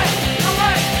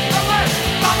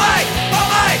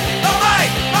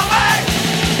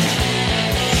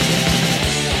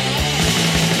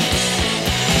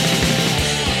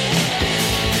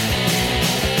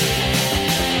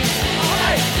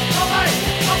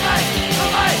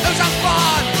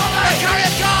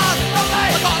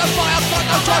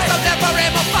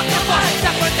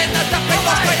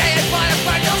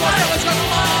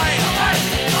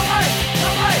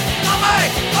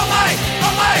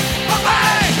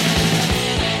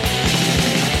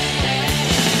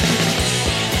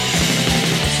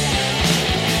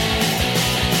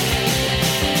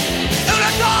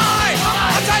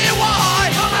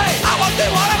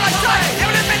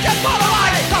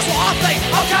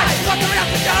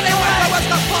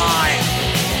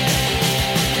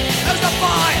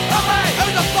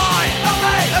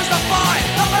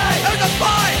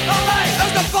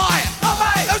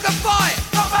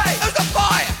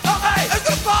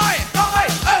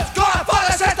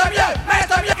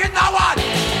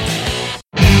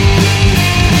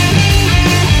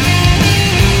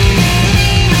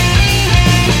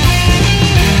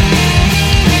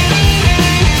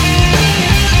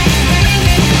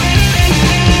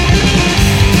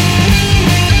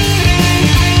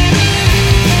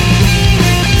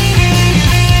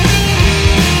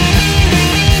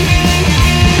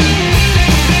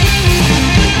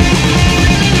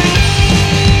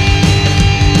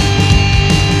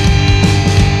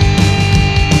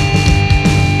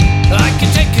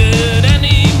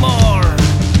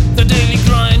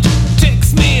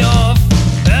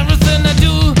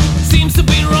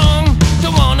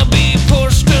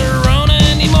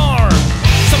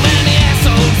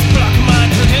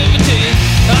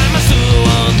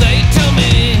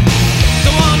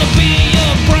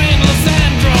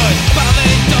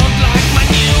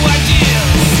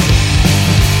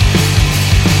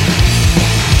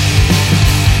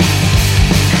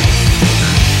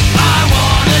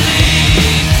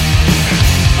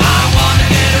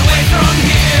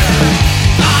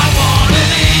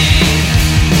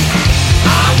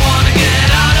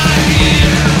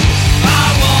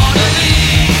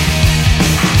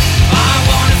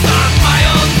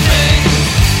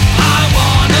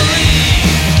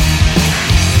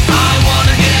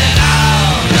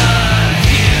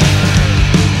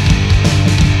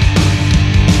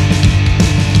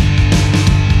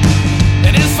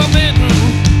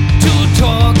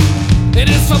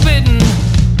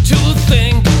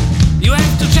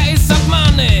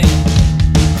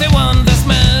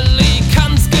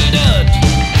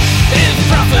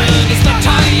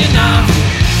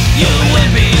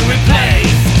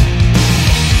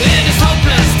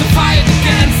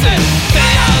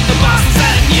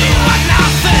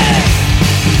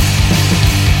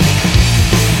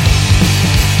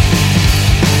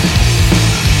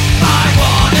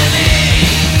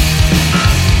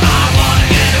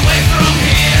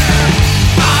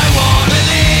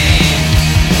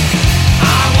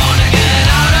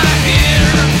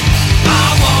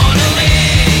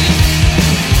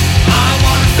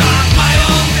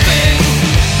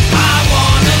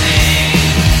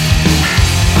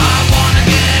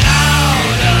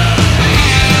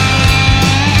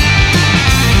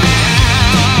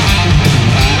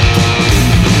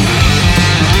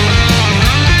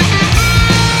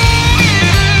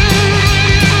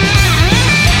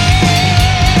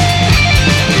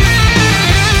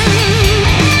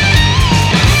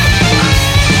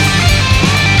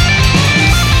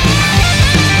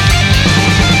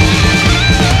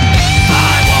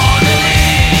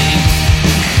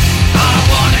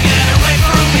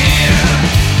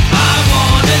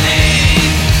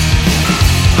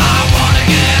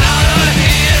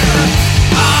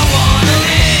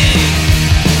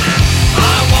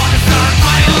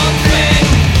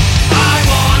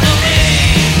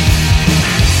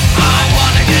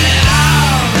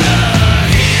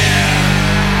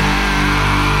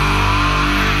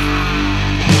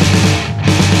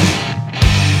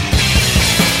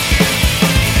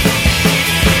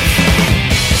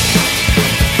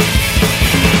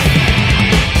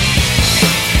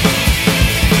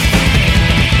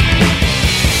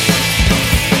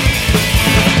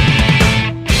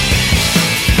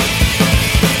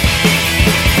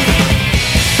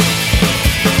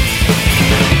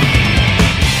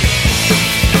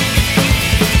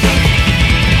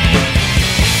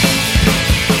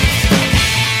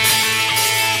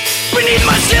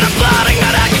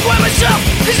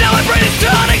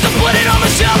 electronics and put it on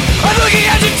the shelf. I'm looking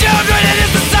at your children in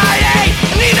this society.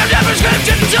 I need no death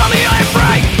prescription to tell me I'm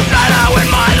free. I know in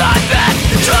my life that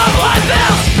drop like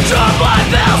pills, drop like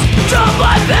pills, drop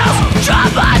like pills, drop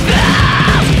like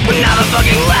pills. When never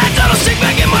fucking lands, I don't stick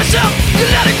back in myself.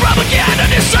 Genetic propaganda,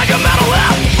 this psychomental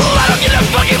hell. Well, I don't get a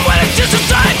fucking when it's just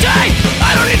society.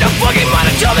 I don't need no fucking money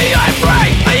to tell me I'm free.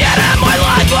 I had to have my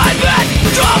life like that.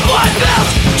 Drop like pills,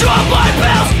 drop like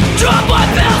pills, drop like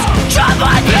pills, drop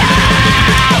like pills.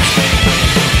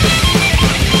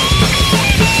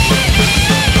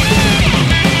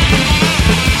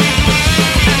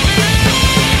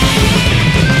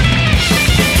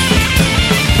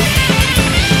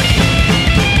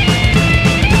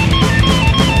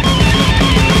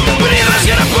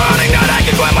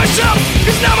 Myself,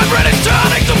 cause now my brain is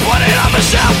turning to put it on the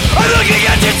shelf. I'm looking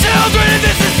at your children in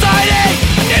this society.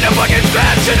 Need a fucking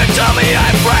scripture to tell me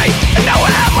I'm free. And now I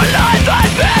have my life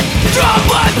I've been. Drop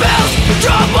like pills,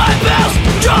 drop like pills,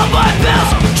 drop like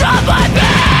pills, drop like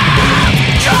pills,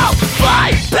 drop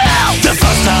like pills. The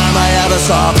first time I ever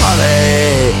saw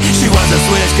Polly, she was the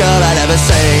sweetest girl I'd ever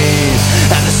seen.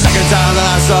 And the second time that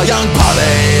I saw young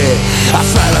Polly, I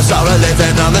swear I saw her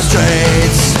living on the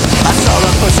streets. I saw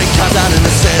her pushing cars out in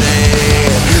the city,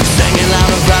 singing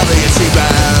loud and proudly as she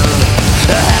ran.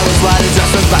 Her hair was white, her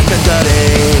dress was black and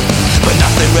dirty, but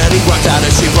nothing really worked out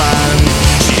as she ran.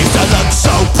 She used to look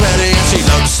so pretty and she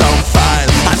looked so fine.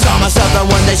 I told myself that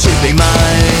one day she'd be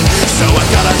mine. So I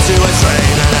got onto a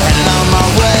train and I headed on my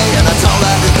way, and I told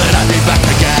her that I'd be back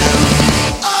again.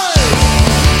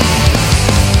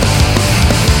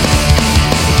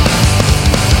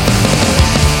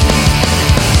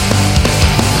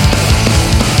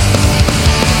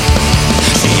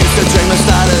 Dream of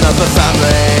starting up a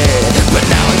family, but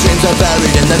now her dreams are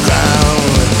buried in the ground.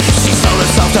 She sold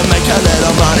herself to make a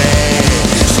little money.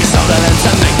 She sold her then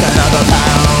to make another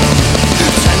pound.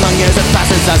 10 long years have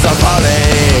passed since I saw Polly,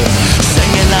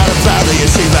 singing loud and proudly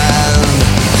as she ran.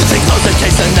 They closed the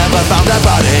case and never found her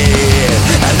body,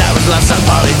 and that was last time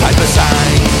Polly Piper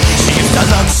sang. She used to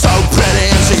look so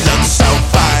pretty and she looked so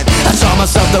fine. I told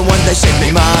myself that one day she'd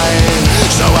be mine.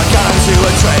 So I got onto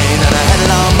a train and I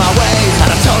headed on my way,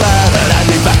 and I told her that I'd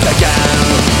be back again.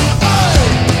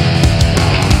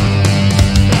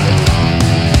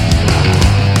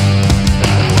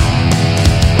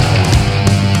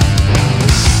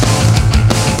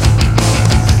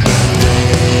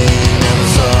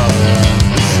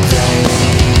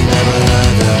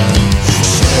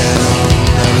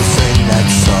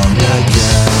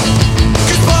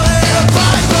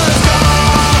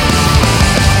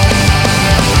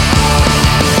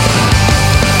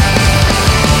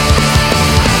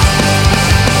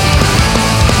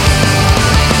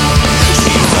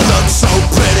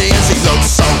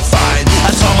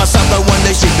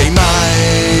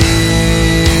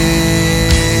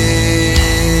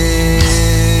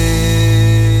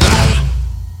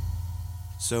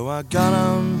 So I got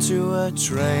onto a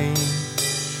train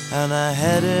and I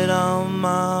headed on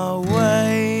my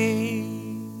way,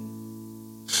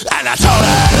 and I told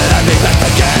her that I'd be back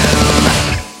again.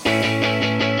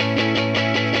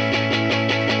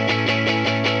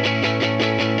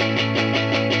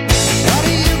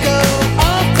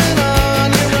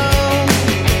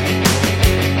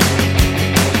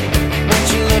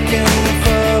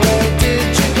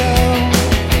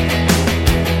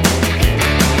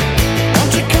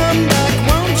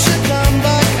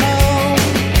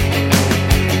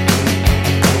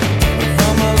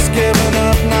 Given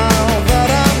up now that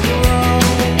I've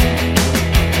grown.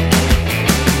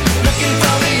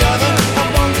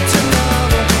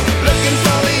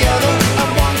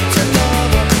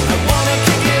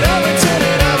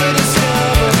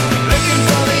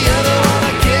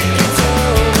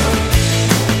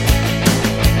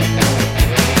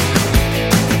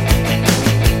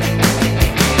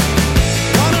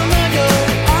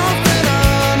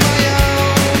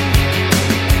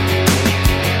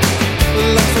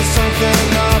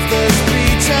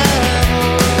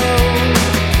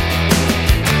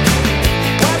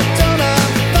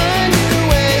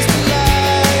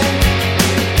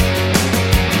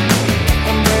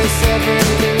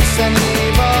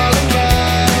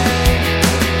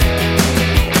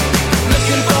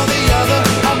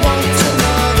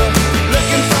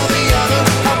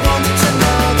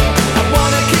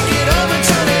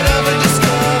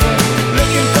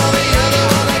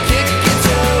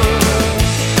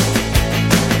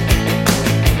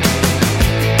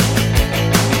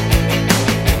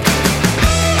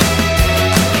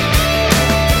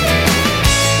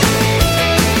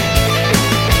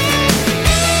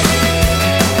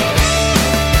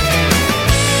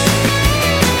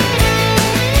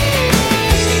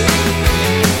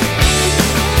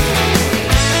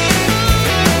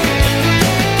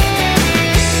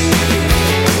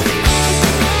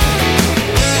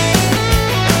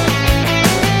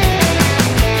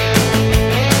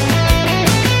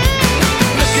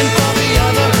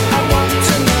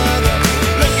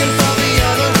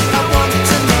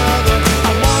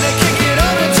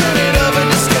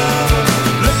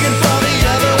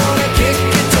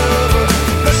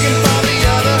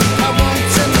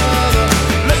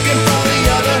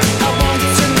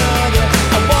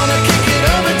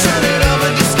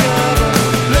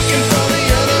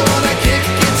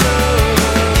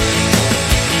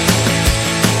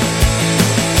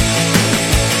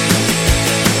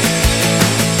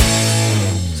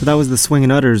 So that was the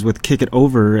Swingin' Utters with Kick It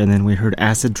Over, and then we heard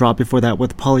Acid Drop before that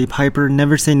with Polly Piper.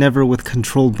 Never Say Never with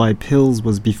Controlled by Pills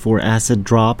was before Acid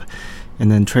Drop.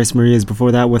 And then Tres Marias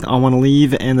before that with I Wanna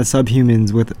Leave, and the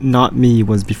Subhumans with Not Me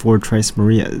was before Tres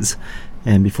Marias.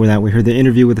 And before that we heard the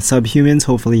interview with the Subhumans.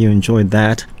 Hopefully you enjoyed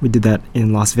that. We did that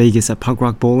in Las Vegas at Punk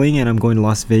Rock Bowling, and I'm going to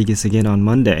Las Vegas again on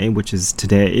Monday, which is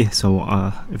today.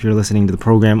 So if you're listening to the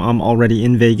program, I'm already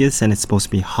in Vegas, and it's supposed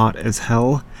to be hot as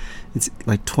hell. It's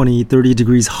like 20-30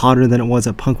 degrees hotter than it was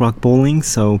at Punk Rock Bowling,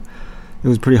 so it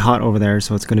was pretty hot over there,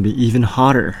 so it's going to be even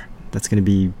hotter. That's going to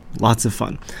be lots of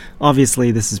fun.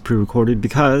 Obviously, this is pre-recorded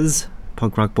because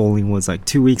Punk Rock Bowling was like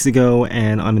 2 weeks ago,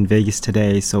 and I'm in Vegas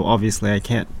today, so obviously I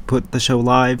can't put the show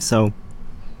live, so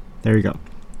there you go.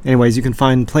 Anyways, you can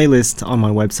find playlists on my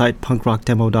website,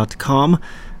 punkrockdemo.com.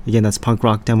 Again, that's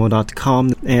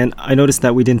punkrockdemo.com. And I noticed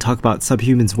that we didn't talk about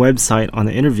Subhuman's website on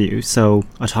the interview, so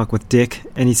I talked with Dick,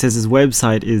 and he says his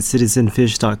website is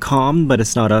citizenfish.com, but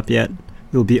it's not up yet.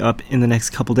 It'll be up in the next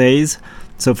couple days.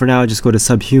 So for now, just go to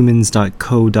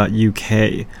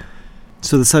subhumans.co.uk.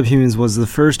 So the Subhumans was the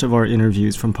first of our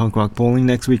interviews from Punk Rock Bowling.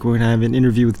 Next week we're going to have an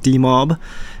interview with D-Mob,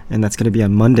 and that's going to be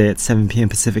on Monday at 7 p.m.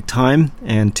 Pacific Time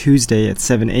and Tuesday at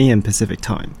 7 a.m. Pacific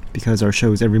Time, because our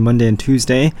show is every Monday and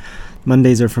Tuesday.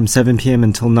 Mondays are from 7 p.m.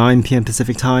 until 9 p.m.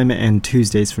 Pacific Time, and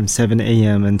Tuesdays from 7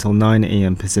 a.m. until 9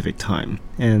 a.m. Pacific Time.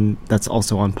 And that's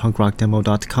also on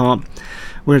punkrockdemo.com.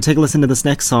 We're going to take a listen to this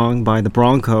next song by The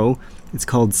Bronco. It's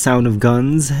called Sound of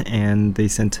Guns, and they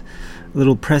sent a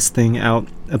little press thing out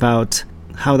about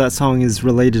how that song is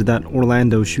related to that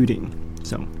Orlando shooting.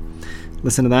 So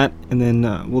listen to that, and then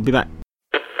we'll be back.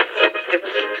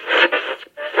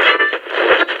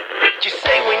 You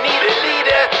say we need a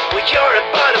leader, well you're a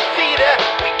bottom feeder.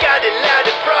 We got a lot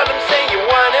of problems and you're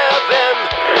one of them.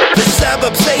 The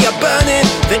suburbs they are burning,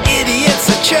 the idiots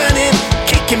are churning,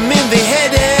 kick 'em in the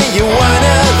head and you're one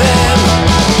of them.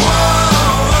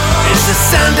 It's the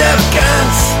sound of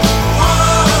guns,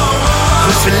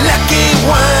 who's the lucky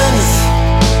ones?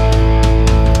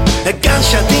 A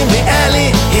gunshot in the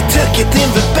alley, he took it in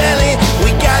the belly.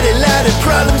 We got a lot of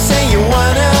problems and you're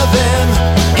one of them.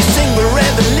 You sing the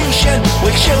revolution, well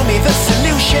show me the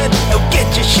solution. Oh, get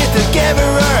your shit together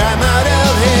or I'm out of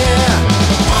here.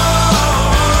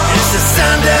 It's the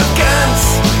sound of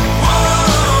guns,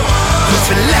 who's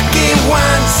the lucky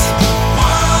ones?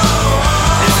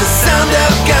 It's the sound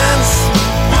of guns,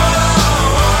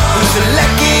 who's the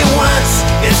lucky ones?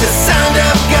 It's the sound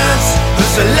of guns,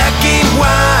 who's the lucky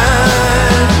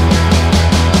one?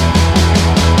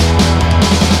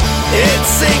 It's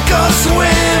sink or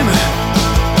swim,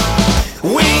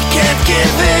 we can't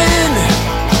give in.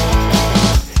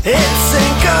 It's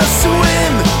sink or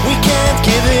swim, we can't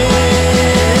give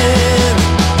in.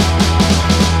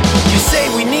 You say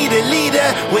we need a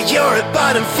leader, well you're a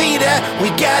bottom feeder.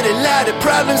 We got a lot of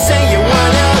problems and you're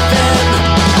one of them.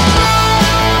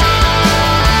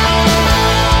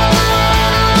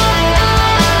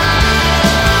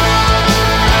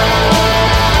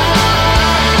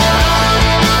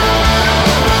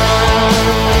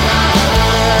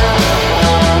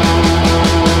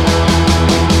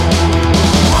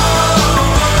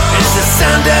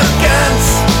 Sound of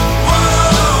guns,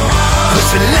 who's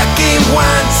the lucky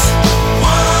ones?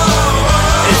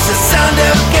 It's the sound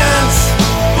of guns,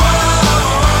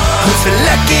 who's the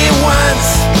lucky ones?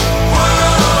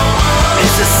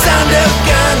 It's the sound of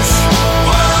guns,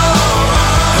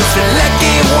 who's the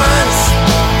lucky ones?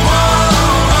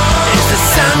 It's the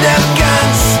sound of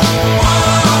guns,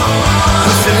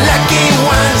 who's the lucky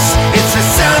ones? It's the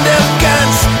sound of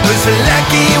guns, who's the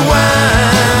lucky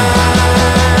ones?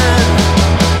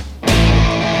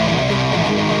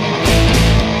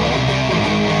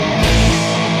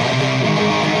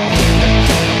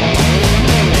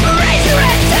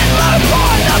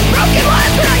 Broken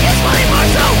lives, but I guess money more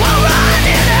so we'll run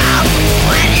it out.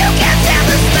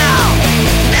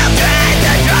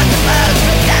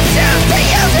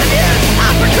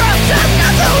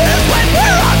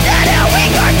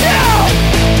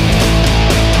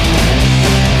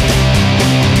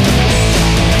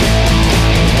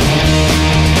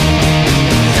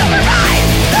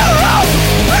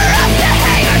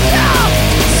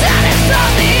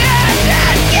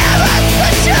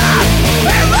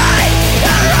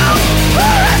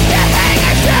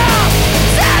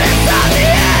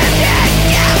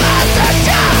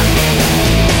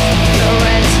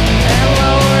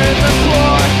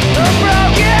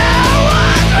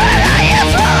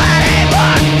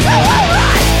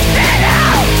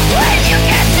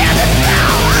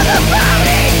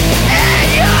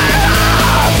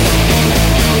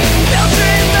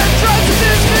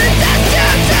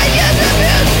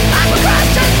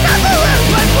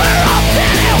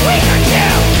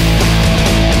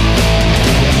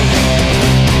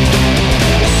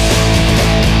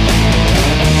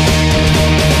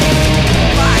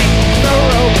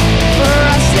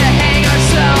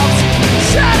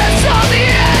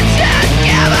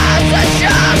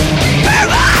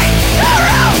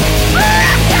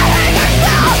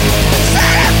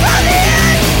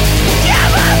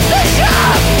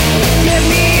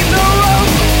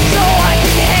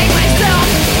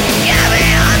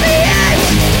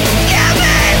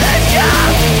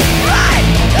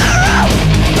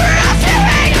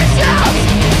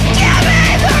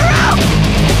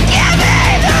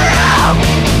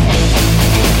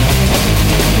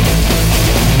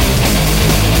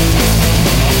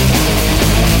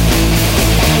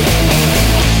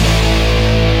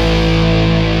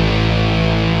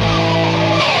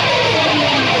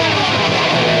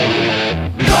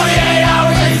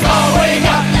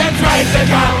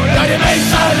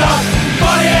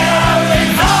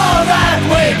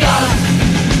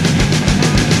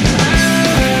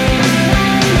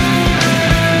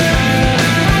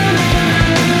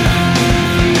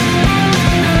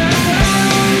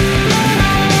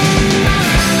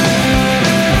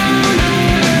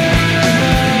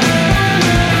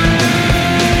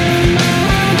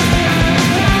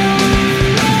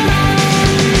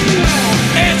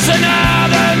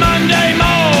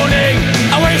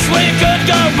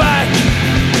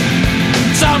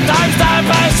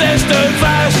 is too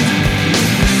fast.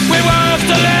 We work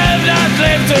to live, not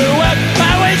live to work.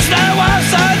 I wish there was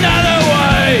another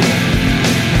way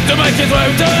to make it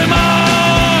through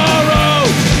tomorrow.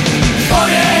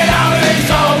 48 hours is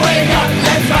all we got.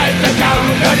 Let's make the count,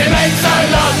 'cause it means a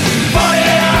lot.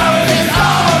 48 hours is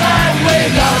all that we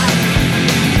got.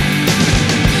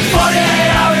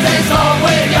 48 hours is all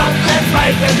we got. Let's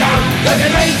make the count, 'cause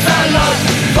it means a lot.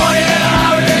 48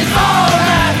 hours is all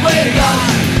that we got.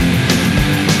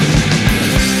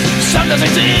 Sometimes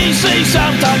it's easy,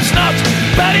 sometimes not,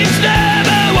 but it's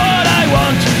never what I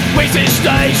want. With this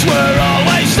stage we're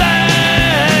always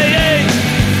staying.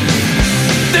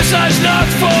 This is not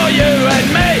for you and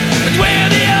me, but we're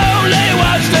the only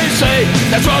ones to see.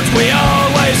 That's what we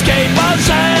always keep on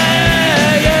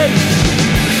saying.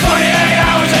 48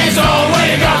 hours is all we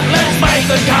got. Let's make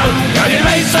the count, 'cause it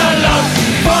means a lot.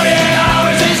 48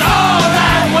 hours is all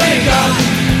that we got.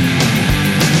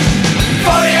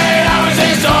 48 hours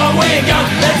is all we got.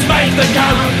 Let's make the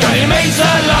count, 'cause it means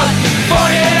a lot.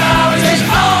 48 hours is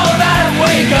all that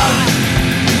we got.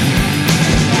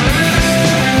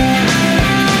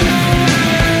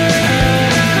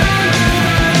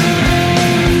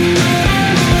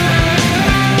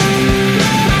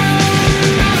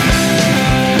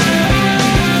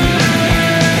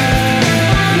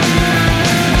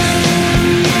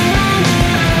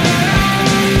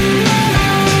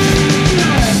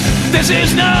 This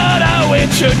is not how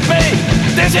it should be.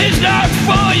 This is not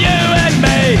for you and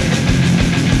me.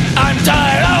 I'm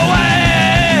tired of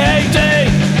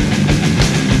waiting.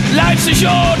 Life's too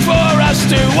short for us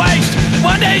to waste.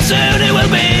 One day soon it will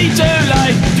be too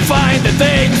late to find the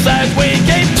things that we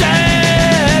keep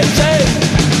chasing.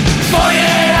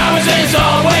 48 hours is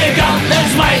all we got.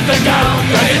 Let's make the count,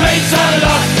 'cause it means a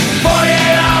lot.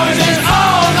 48 hours is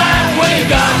all that we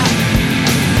got.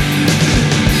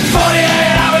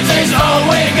 48 hours is all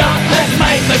we got. Let's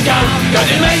make the count, 'cause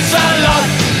it means a lot.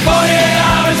 48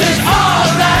 hours is all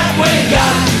that we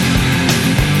got.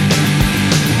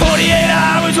 48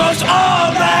 hours was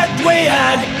all that we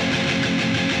had.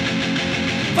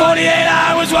 48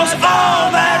 hours was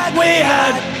all that we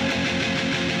had.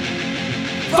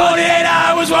 48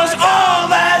 hours was all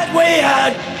that we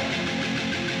had.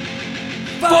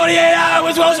 48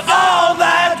 hours was all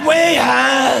that we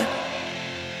had.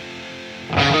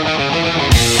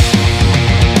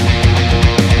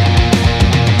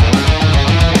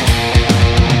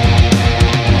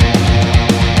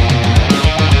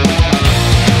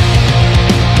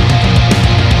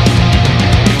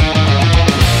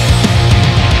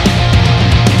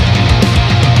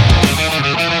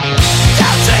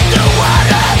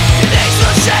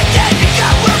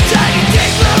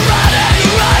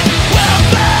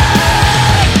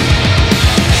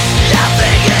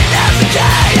 Nothing in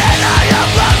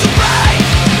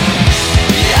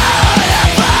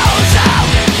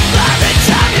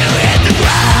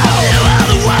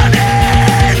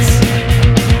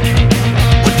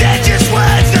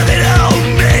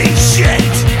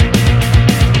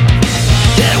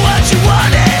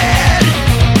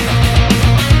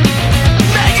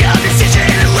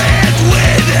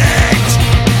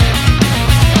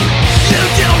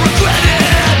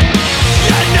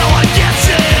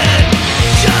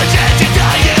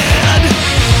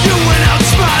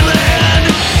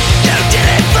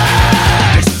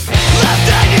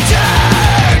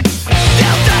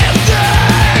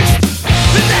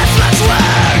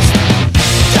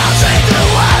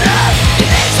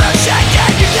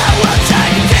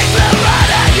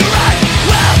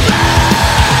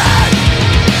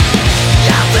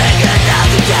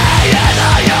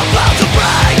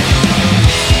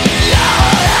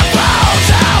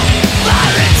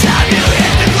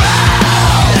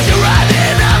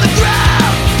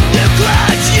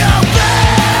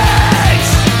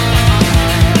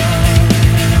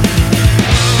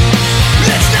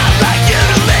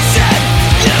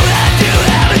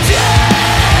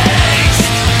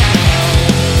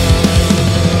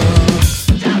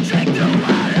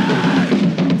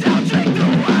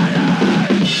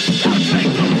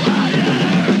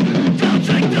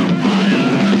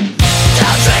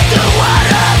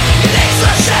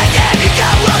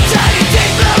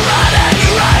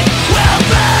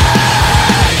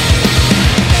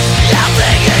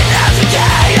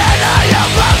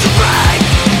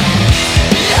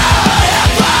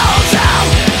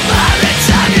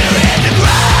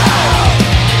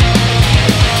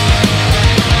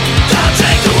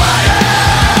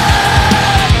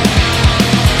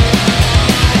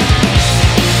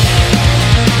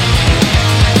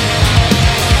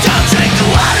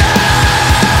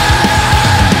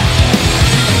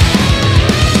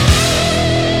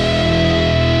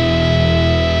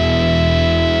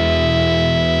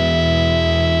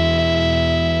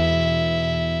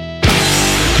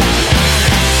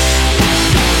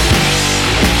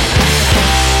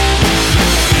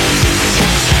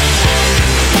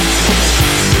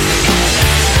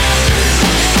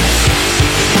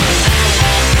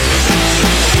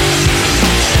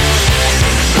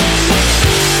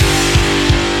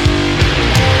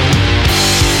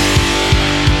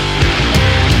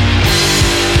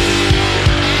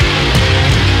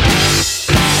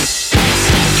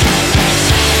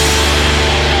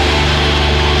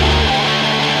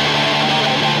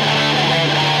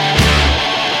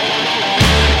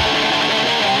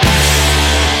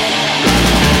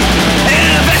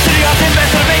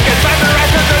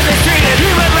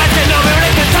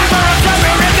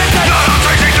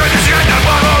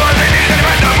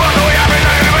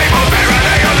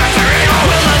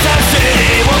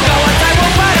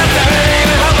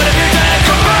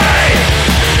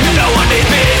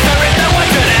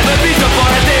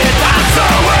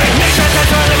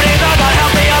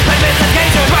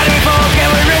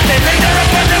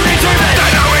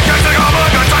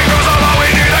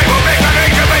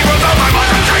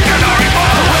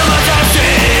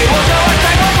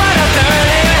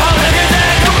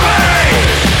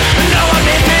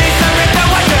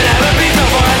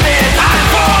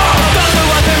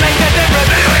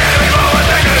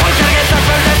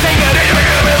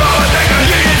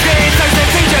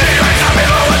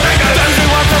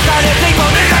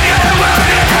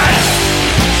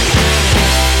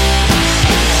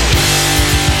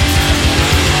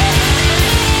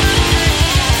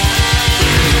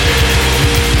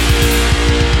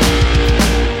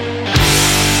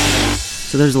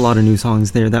there's a lot of new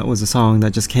songs there. That was a song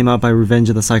that just came out by Revenge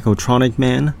of the Psychotronic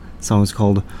Man. The song is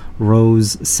called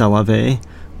Rose Salave,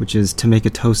 which is To Make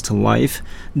a Toast to Life.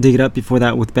 Dig It Up before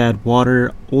that with Bad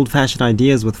Water. Old Fashioned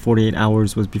Ideas with 48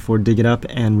 Hours was before Dig It Up,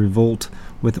 and Revolt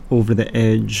with Over the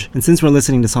Edge. And since we're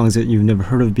listening to songs that you've never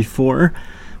heard of before,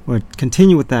 we'll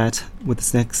continue with that with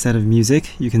this next set of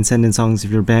music. You can send in songs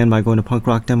of your band by going to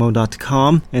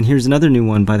punkrockdemo.com. And here's another new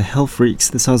one by the Hell Freaks.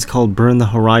 The song's called Burn the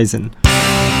Horizon.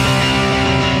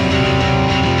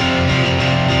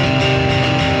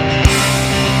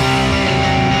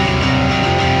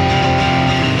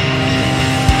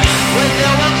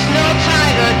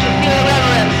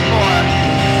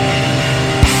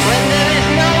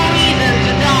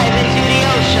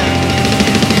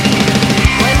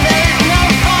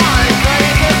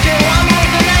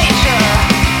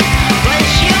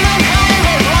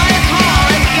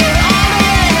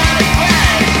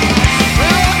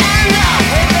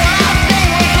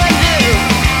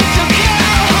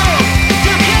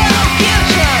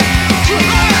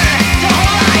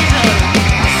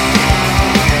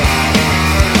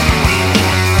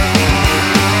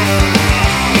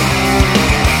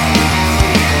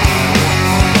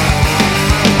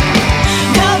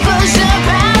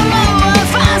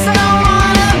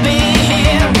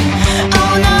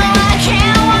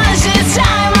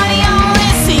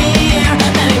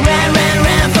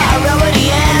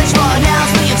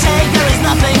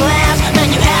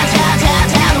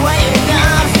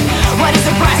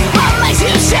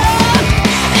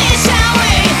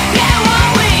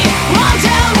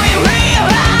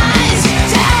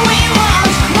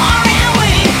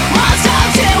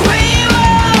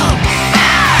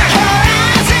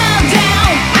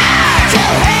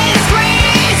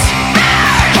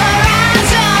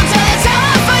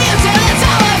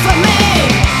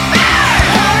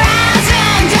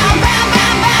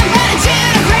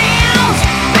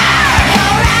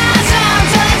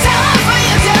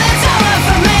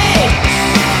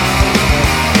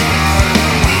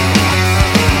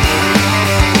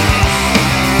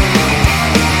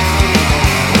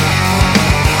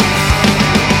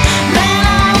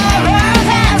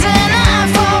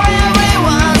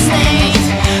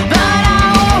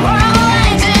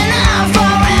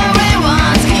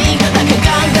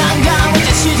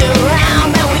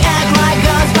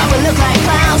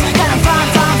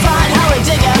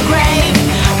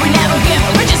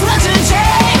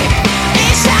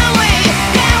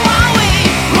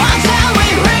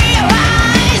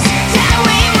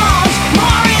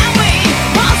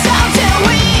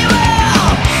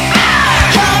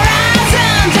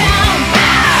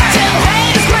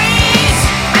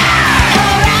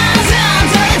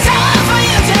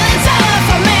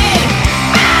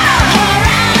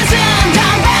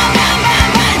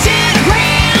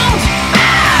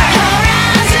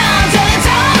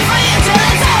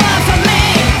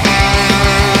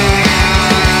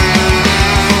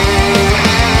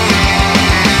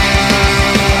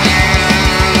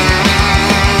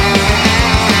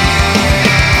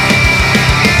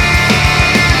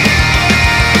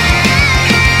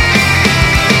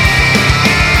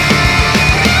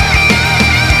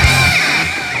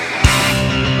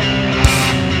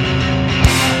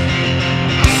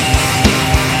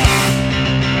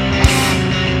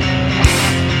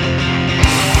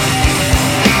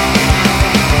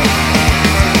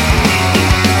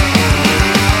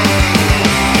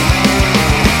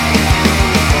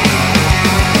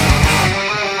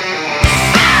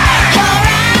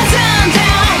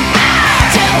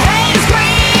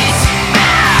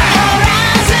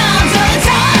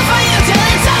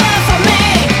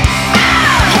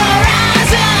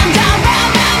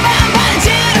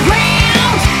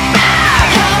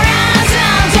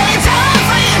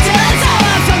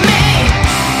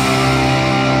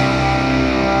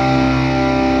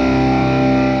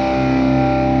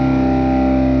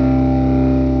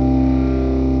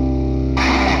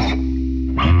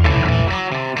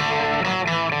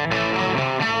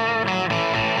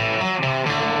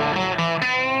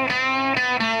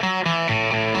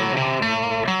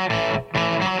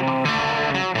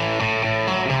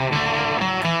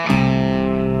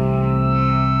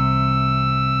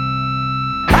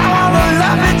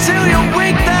 till you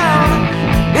break down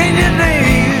in your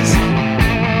knees.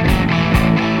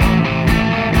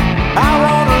 I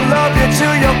wanna love you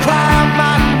till you cry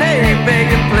my name,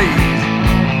 begging please.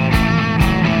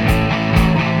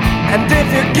 And if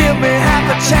you give me half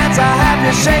a chance, I'll have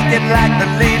you shaking like the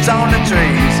leaves on the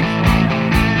trees.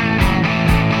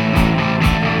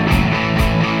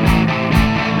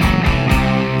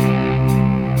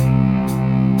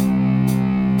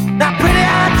 Now pretty,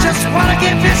 I just wanna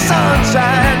give you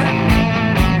sunshine.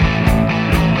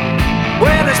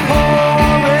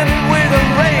 pouring with the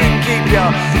rain, keep you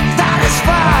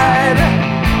satisfied.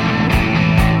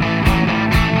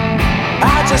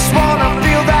 I just wanna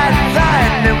feel that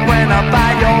lightning when I'm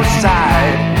by your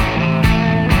side.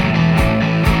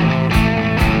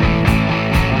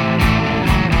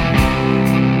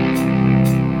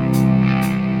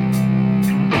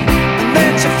 And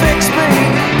then you fix me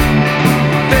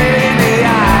in the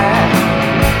eye.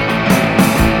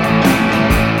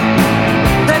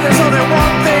 Then there's only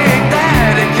one thing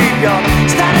that'll keep you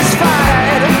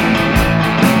satisfied.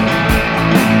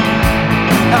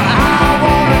 I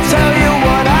wanna tell you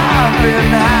what I've been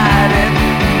hiding.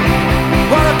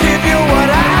 Wanna give you what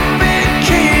I've been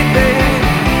keeping.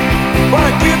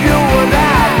 Wanna give you what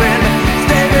I've been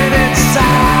saving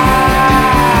inside.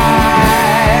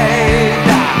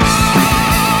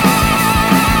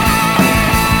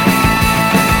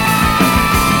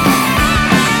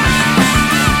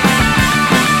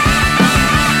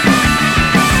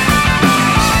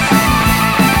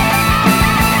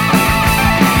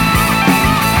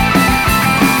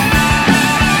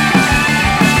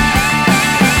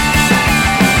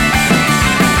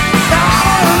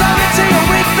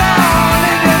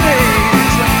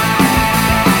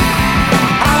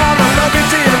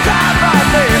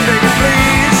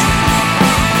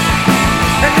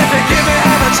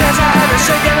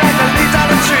 Shaking like the leaves on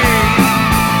a tree.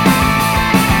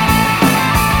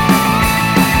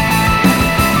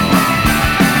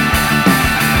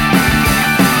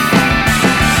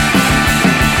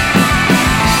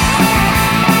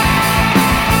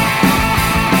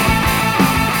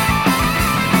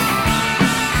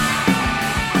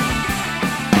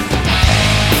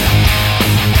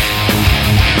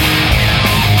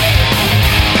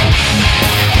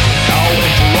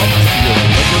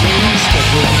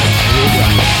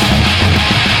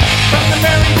 From the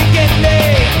very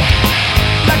beginning,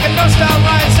 like a North Star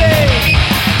rising,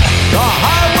 the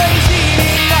highway's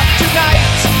heating up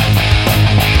tonight.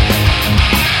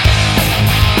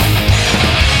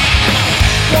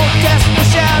 Won't cast the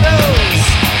shadows,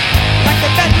 like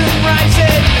the bedroom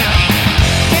rising.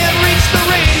 Can't reach the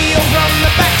radio from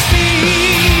the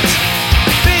backseat.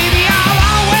 Baby, I'll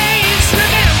always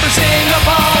remember staying up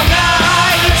all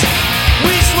night.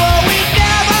 We swore we'd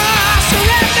never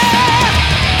surrender.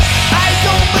 I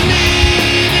don't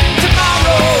believe in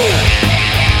tomorrow.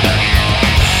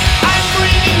 I'm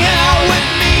bringing hell with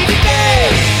me today.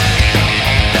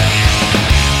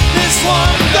 This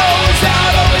one goes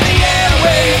out over the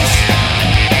airwaves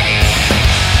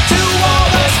to all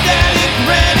the static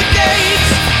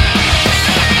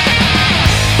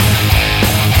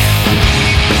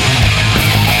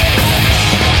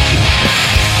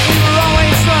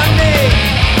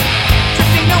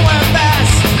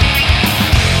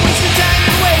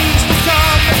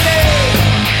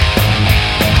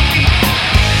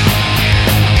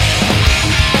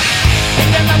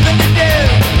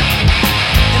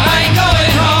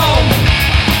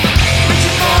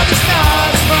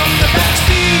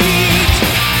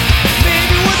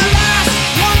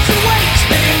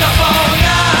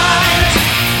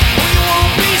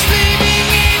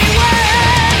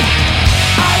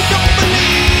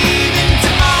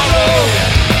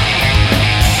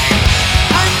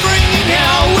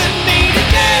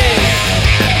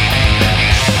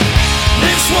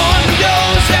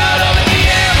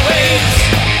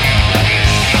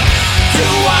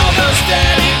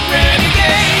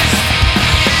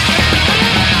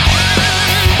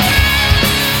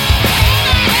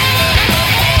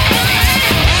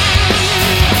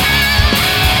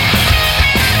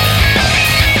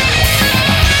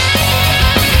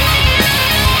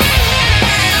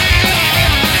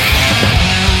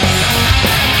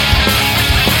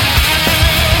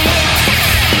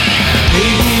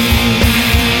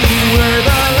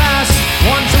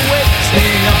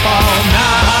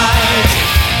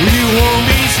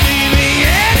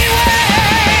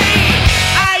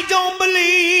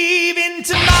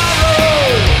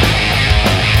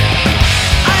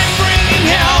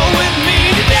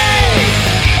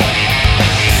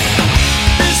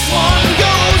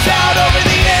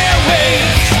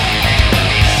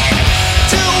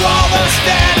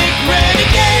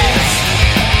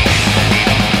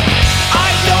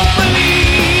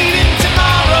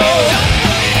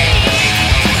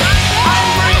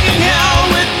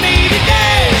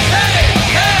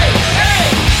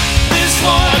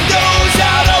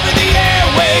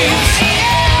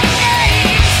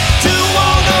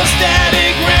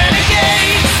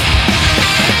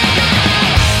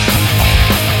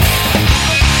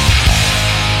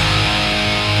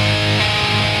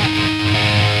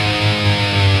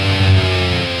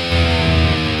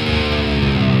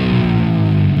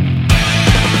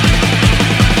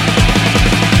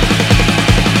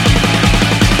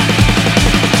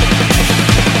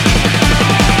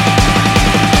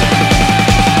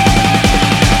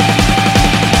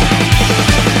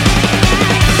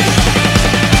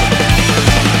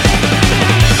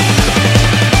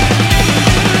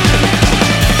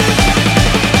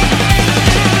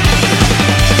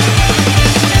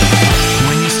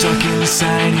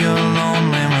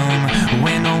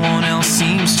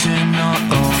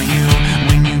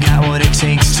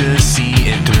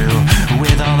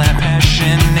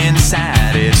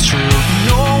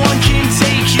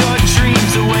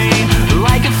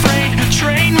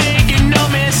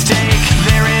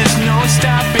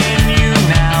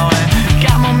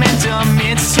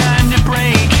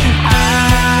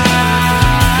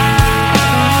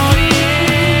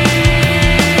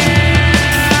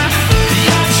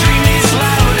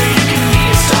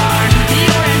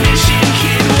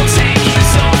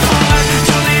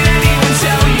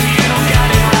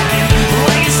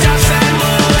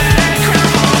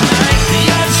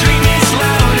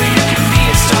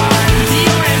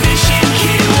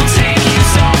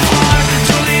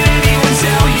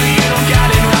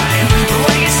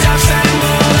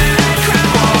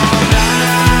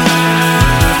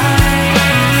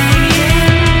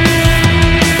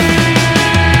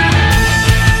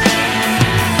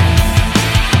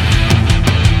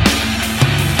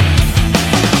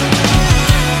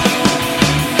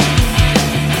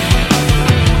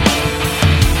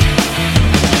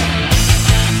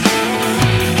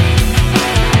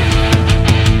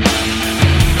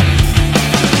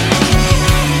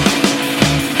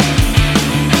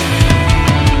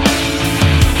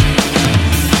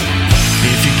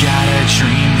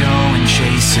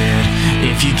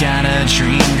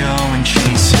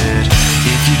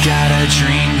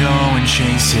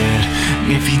chase it.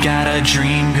 If you got a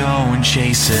dream, go and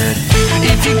chase it.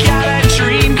 If you got a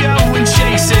dream, go and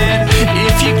chase it.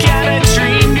 If you got a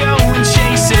dream, go and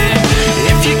chase it.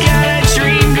 If you got a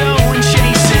dream, go and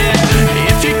chase it.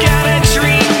 If you got a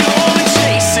dream, go and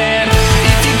chase it.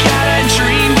 If you got a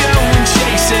dream, go and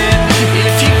chase it.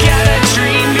 If you got a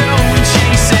dream, go and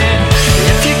chase it.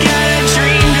 If you got a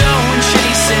dream, go and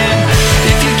chase it.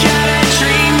 If you got a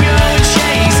dream, go and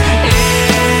chase it.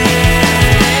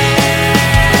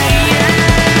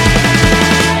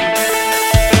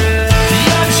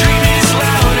 Your dream is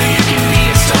louder, you can be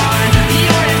a star.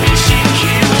 Your ambition,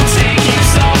 kid, will take you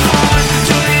so far.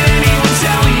 Don't let anyone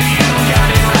tell you you don't got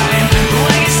it right.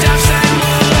 Like a stop sign,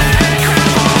 will let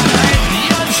crap all night.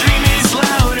 Your dream is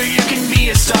louder, you can be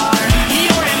a star.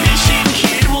 Your ambition,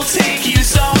 kid, will take you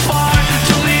so far.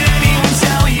 Don't let anyone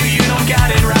tell you you don't got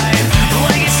it right.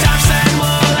 Like a stop sign,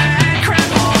 will let crap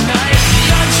all night.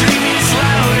 Your dream is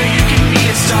louder, you can be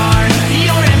a star.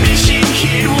 Your ambition,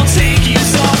 kid, will take you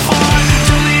so far.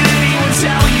 Don't let anyone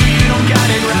tell you you don't got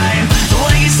it right.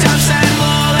 Like a stop sign,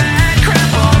 will let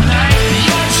crap all night.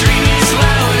 Your dream is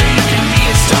louder, you can be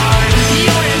a star.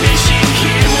 Your ambition,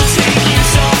 kid, will take you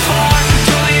so far.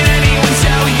 Don't let anyone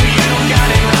tell you you don't got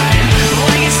it right.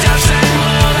 Like a stop sign,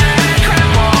 will let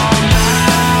crap all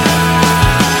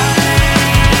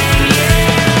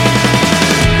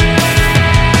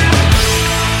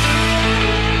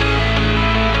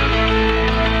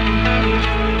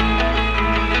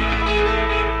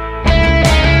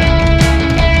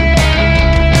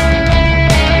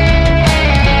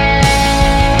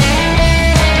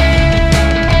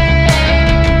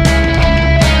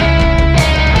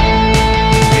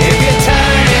If you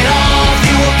turn it off,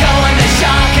 you will go into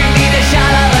shock and need a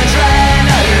shot of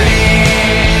adrenaline.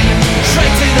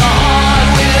 Straight to the heart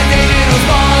with a digital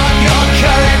spark. Your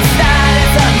current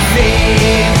status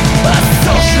unseen. A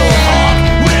social hawk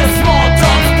with a small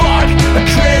dog spark. A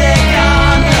critic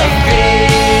on the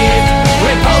feed.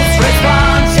 Repost,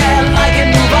 respond, chat like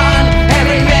and move on.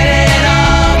 Every minute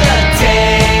of the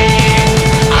day.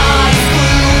 Eyes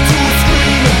glued to a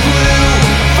screen of blue.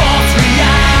 False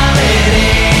reality.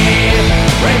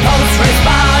 Repost,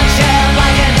 respond, share,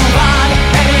 like and move on.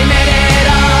 Every minute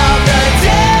of the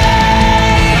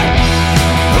day.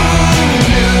 Who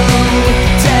knew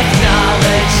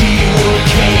technology would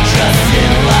cage us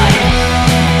in life?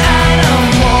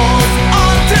 Animals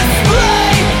on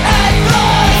display at the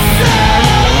zoo.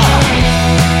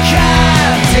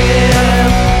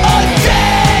 Captive, a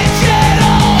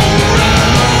digital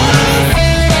ruse.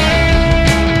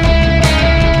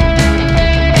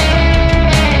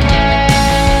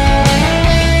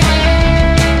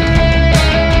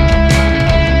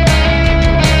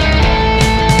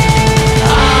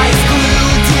 Eyes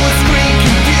glued to a screen,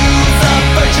 confused, a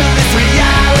virtualist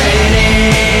reality.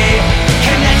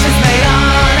 Connections made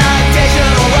on a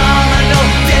digital ROM, a no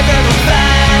digital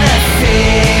fantasy.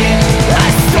 I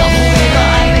stumble in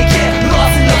line and get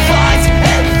lost in the vines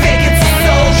and think it's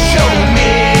social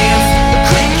memes. A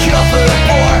quick cure for the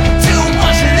poor, too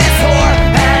much of this whore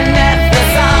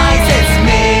anesthesizes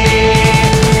me.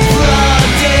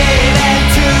 Plugged in and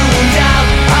tuned out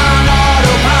on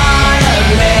autopilot.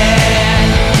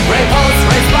 Repost,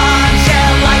 respond,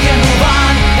 share, like and move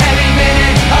on. Every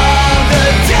minute of the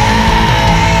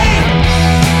day.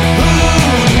 Who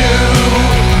knew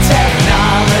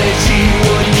technology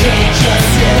would cage us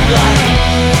in life?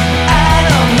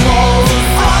 Animals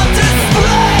on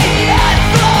display at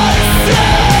the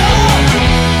zoo.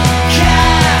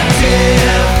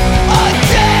 Captive, a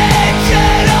digital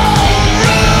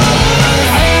ruse.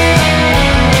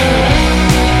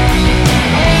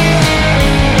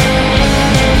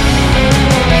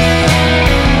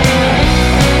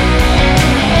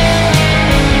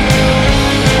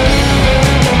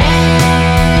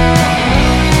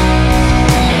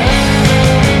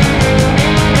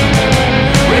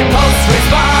 Repost,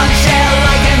 respond, share,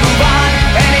 like and move on.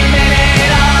 Any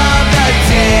minute of the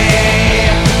day.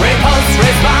 Repost,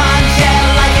 respond, share,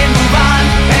 like and move on.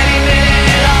 Any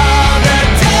minute of the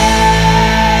day.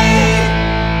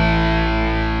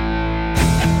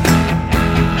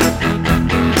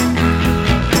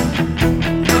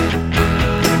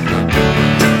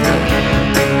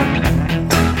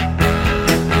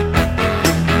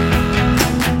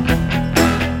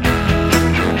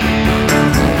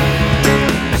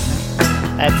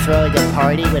 I'm throwing a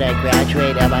party when I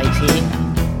graduate MIT.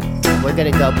 We're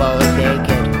gonna go bowling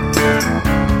naked.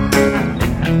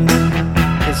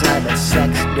 Cause I'm a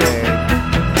sex nerd.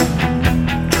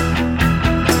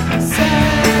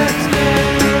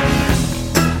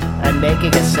 I'm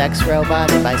making a sex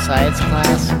robot in my science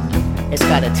class. It's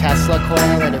got a Tesla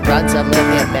coil and it runs on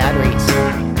lithium batteries.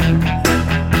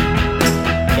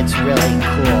 It's really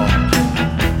cool.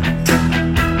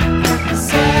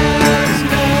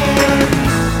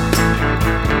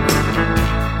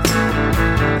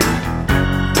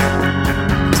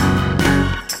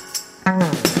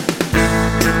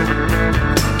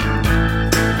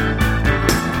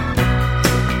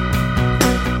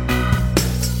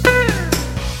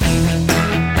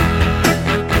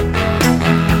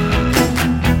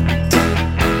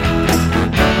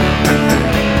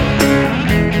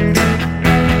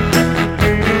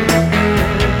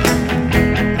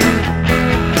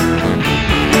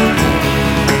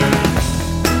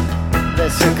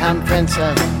 Circumference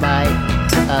of my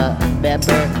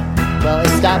member, well,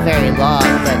 it's not very long,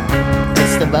 but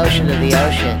it's the motion of the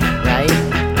ocean, right?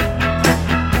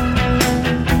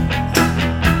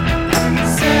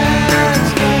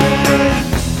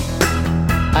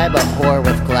 I'm a whore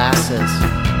with glasses.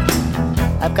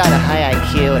 I've got a high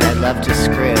IQ and I love to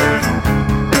screw.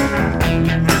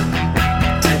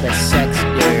 I'm a sex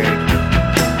nerd.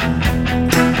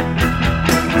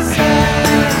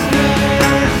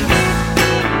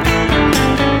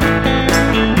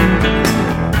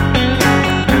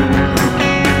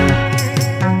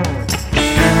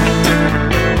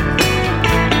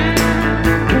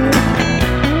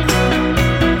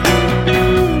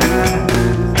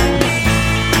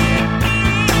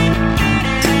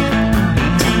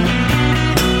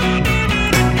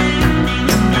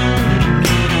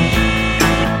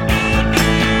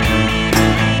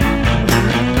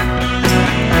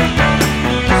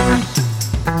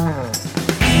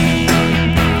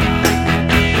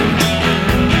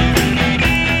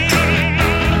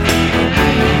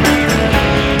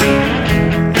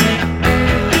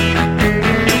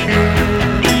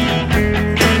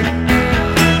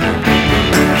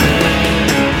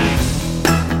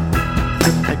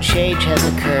 Change has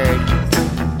occurred.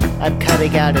 I'm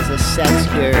coming out as a sex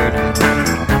nerd.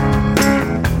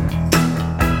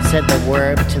 Said the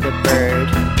worm to the bird.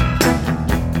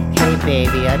 Hey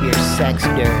baby, I'm your sex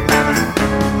nerd.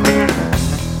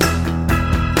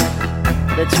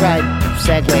 Let's ride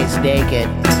segways naked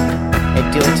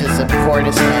and do it to some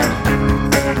Portishead.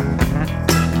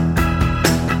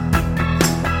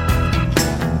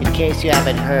 In case you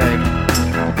haven't heard,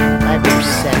 I'm your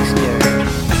sex nerd.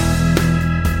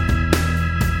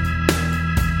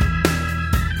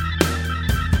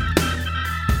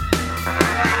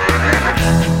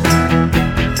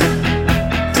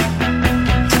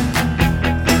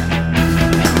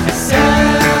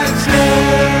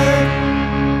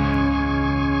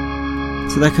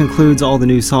 So that concludes all the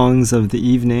new songs of the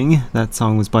evening. That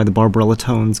song was by the Barbarella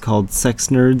Tones called Sex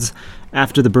Nerds.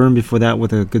 After the Burn before that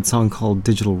with a good song called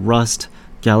Digital Rust.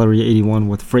 Gallery 81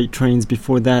 with Freight Trains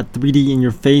before that. 3D in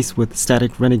Your Face with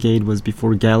Static Renegade was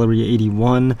before Gallery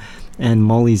 81. And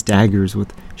Molly's Daggers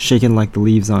with Shaken Like the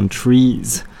Leaves on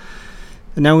Trees.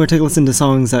 And now we're going to take a listen to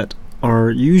songs that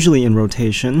are usually in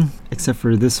rotation, except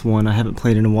for this one I haven't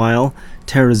played in a while.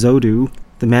 Terrazodu.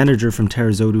 The manager from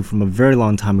Terrazodu from a very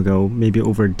long time ago, maybe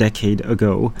over a decade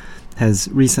ago, has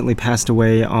recently passed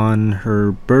away on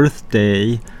her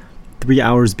birthday 3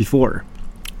 hours before.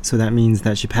 So that means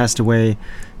that she passed away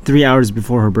 3 hours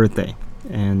before her birthday.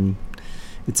 And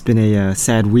it's been a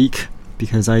sad week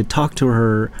because I talked to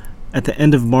her at the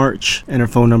end of March and her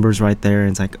phone number's right there. And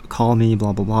it's like, call me,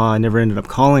 blah, blah, blah. I never ended up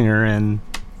calling her, and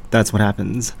that's what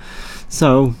happens.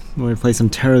 So we're going to play some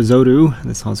Terrazodu.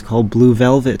 This song's called Blue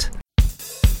Velvet.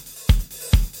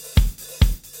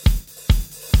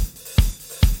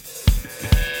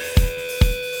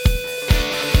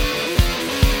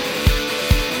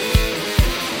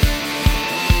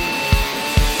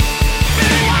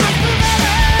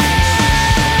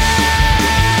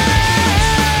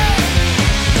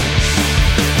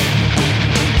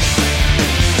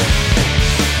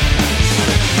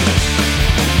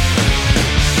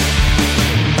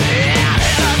 Yeah,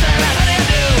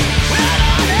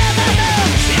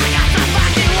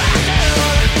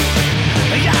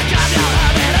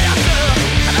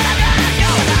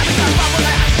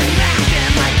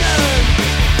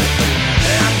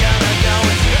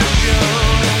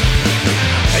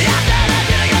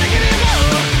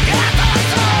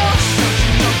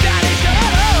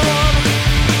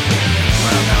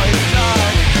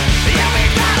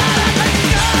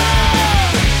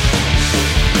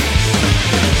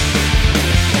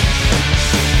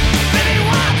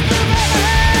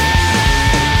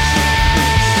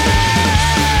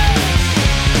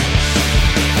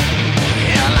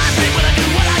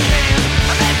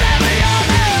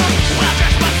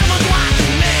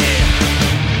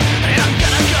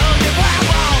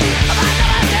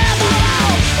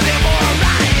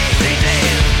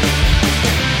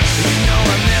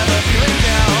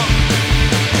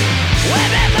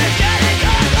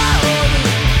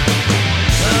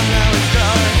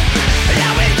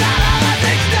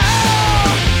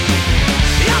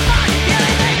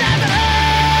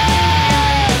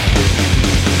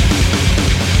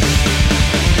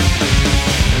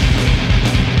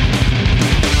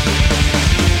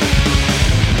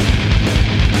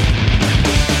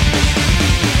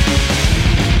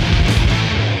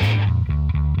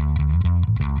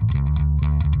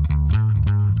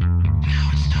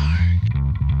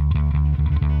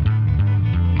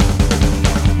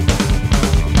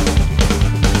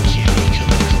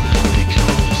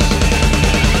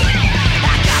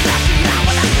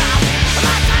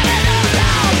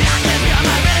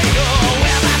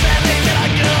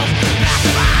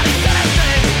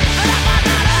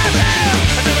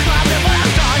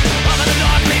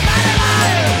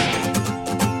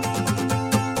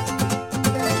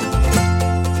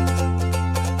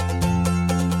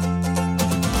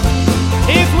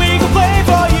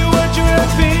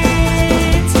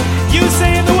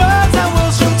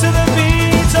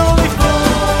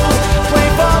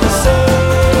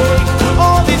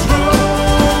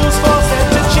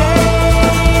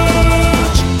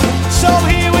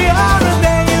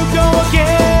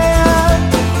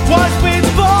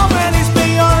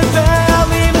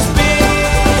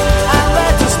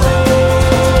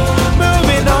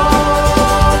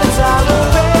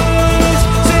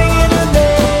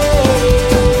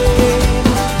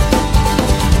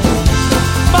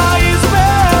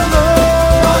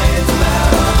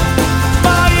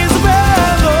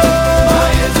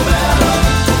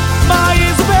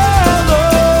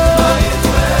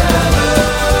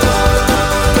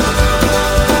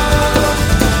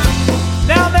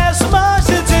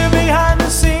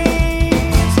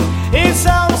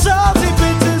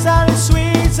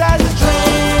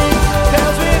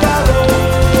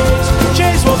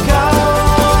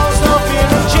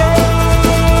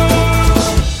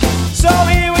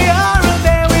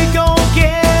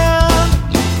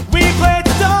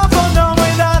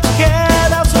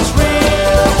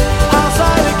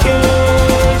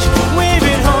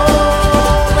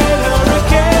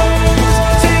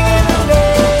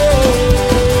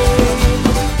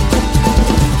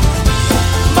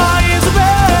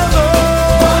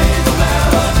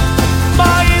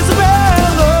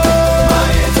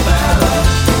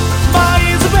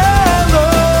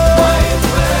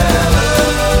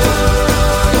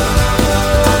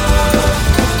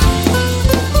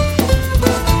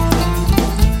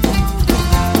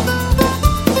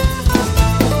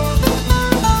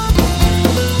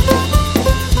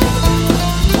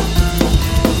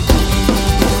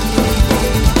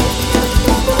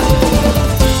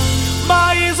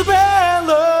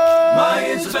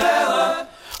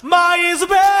 My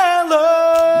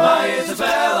Isabella, my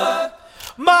Isabella,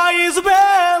 my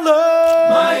Isabella,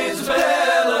 my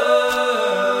Isabella,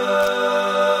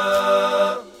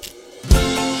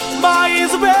 my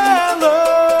Isabella,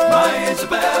 my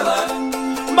Isabella,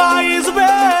 my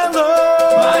Isabella,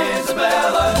 my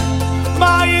Isabella,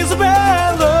 my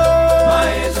Isabella, my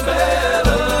Isabella.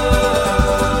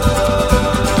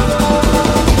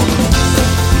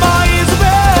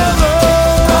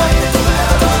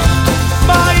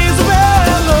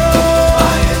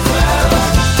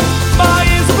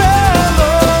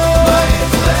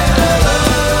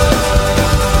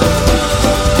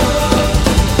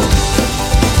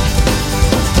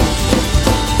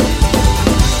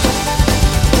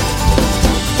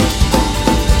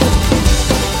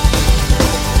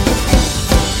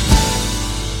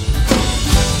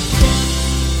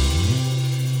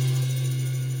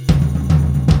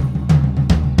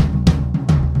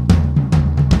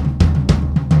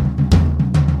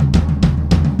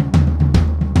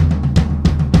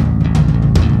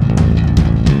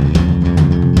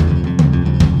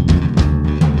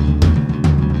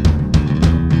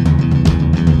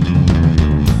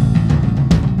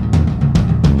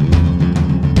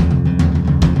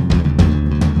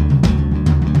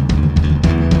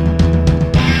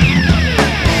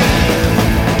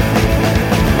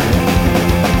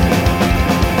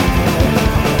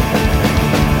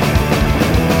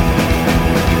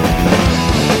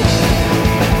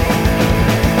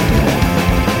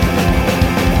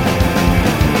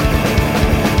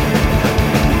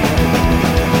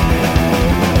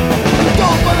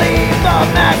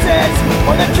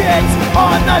 For the kids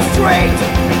on the street,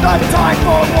 the time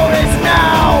for war is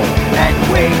now, and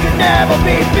we can never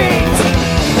be beat.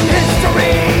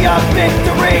 History of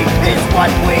victory is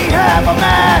what we have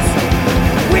amassed.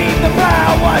 We've the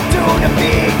power to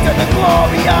defeat to the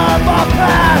glory of our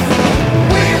past.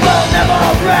 We will never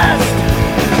rest,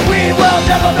 we will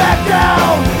never back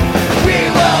down,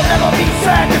 we will never be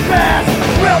second best.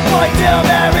 We'll fight till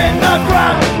they're in the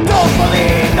ground. Don't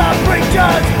believe the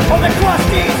preachers or the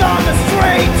crusties on the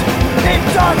street.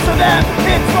 It's us or them,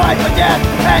 it's life or death,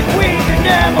 and we can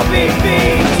never be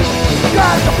beat.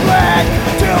 Got the plan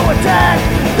to attack,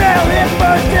 they'll hit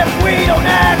first if we don't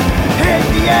act. Hit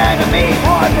the enemy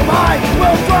hard from high,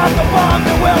 we'll drop the bomb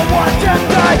and we'll watch them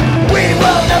die. We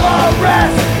will never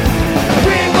rest,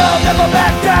 we will never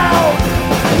back down,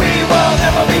 we will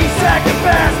never be second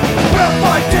best. We'll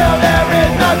fight till they're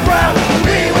in the ground.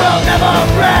 We will never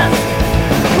rest,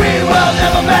 we will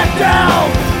never back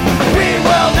down, we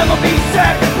will never be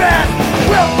second best.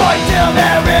 We'll fight till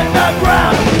they're in the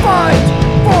ground. Fight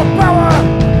for power,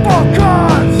 for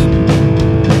cause.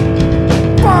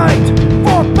 Fight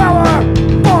for power,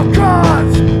 for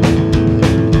cause.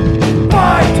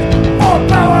 Fight for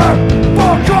power,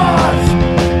 for cause.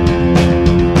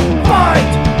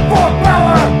 Fight for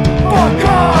power, for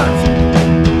cause.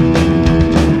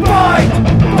 Fight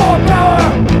for power,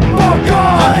 for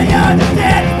cause. I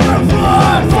understand for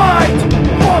blood. Fight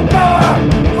for power,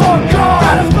 for cause.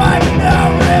 Gotta fight with no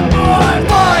remorse.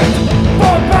 Fight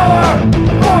for power,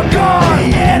 for cause.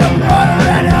 Yeah, I'm running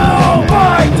at home.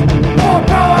 Fight for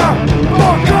power,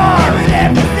 for cause. Even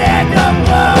if we stand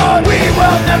alone, we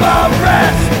will never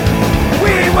rest.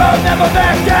 We will never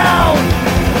back down.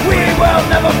 We will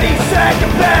never be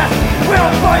second best.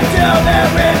 We'll fight till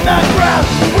they're in the ground.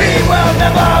 We will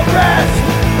never rest.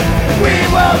 We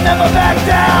will never back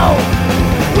down.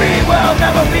 We will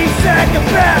never be second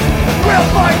best. We'll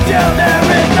fight till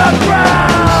they're in the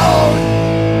ground.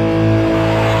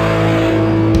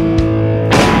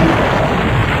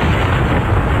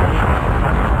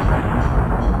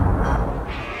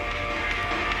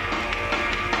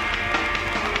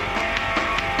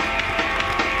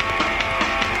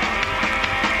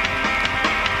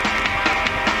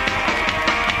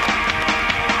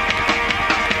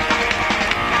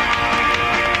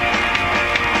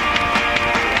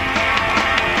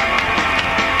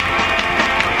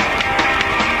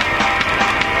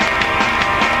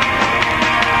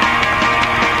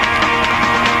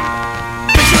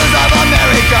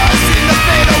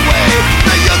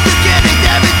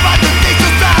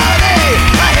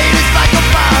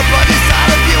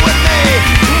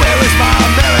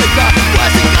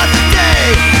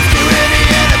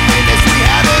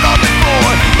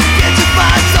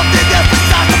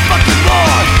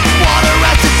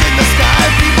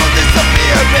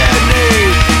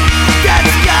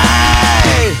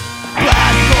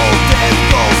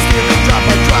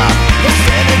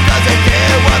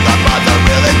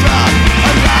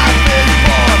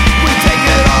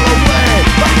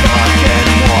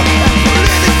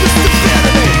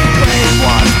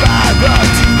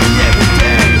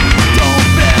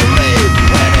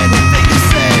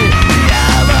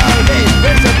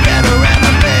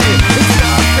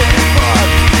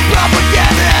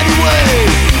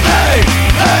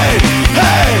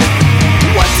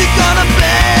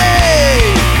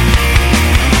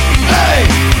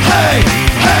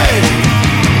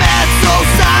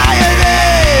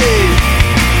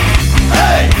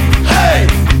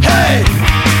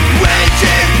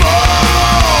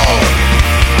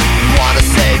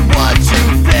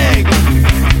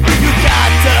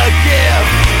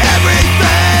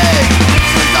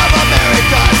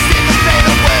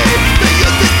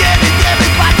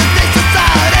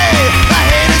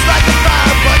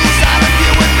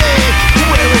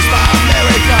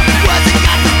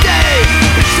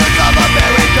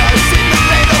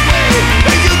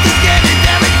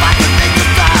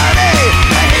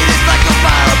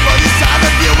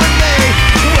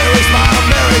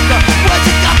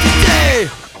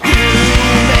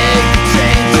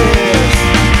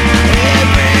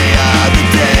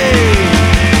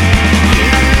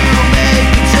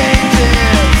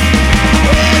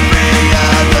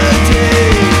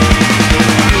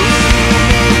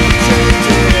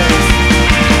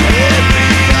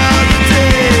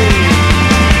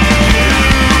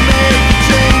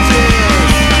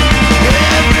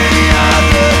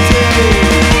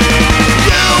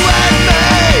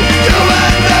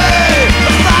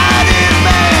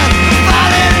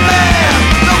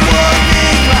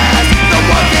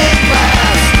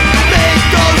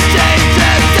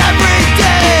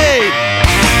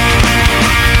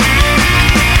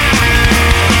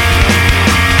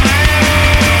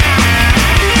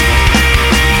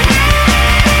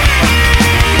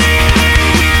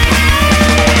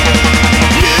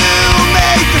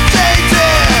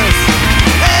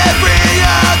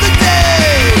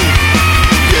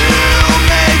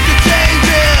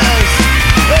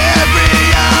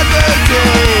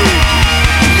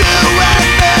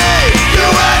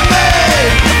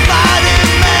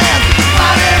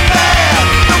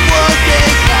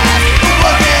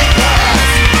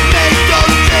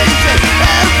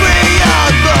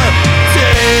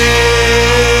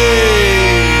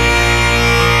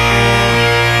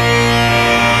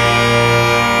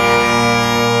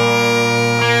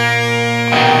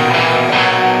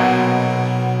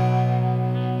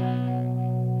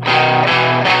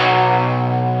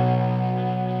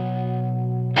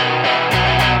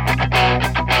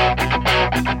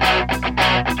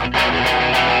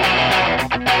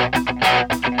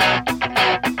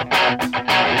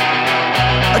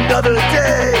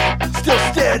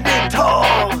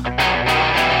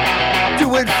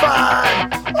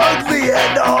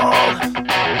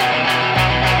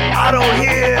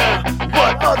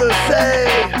 others say.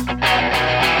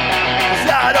 'Cause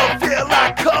I don't feel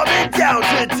like coming down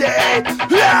today.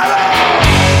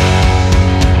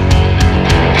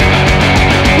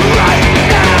 Right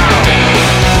now.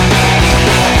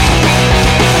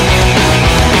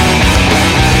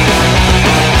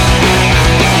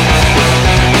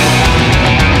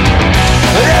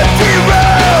 Empty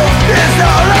room is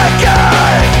all I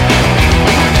got,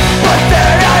 but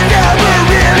then I never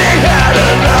really had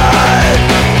a life.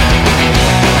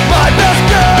 My best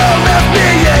girl left me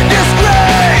in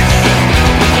disgrace,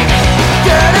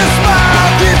 then a smile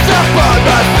creeps up on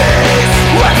my face.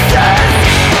 What's this?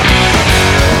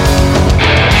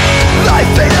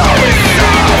 Life ain't always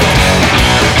soft.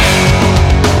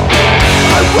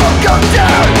 I won't go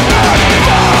down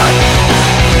unfought.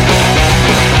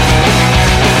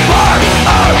 Part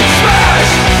of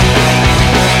smash.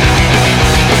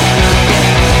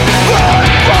 Run,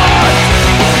 run.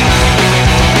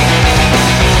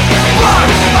 Part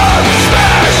of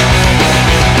smash.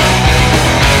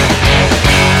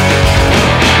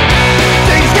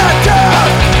 Things got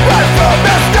tough right from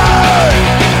the start.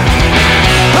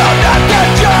 I'm not that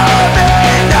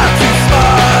charming, not too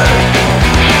smart.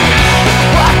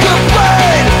 I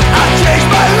complain, I changed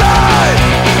my life.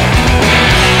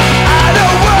 I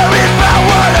don't worry about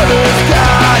what others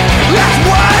got. That's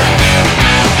what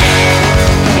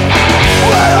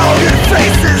all your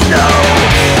faces know.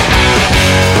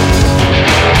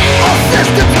 All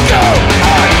systems go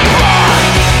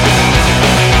unblocked.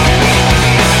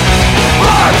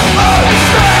 Part of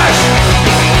smash.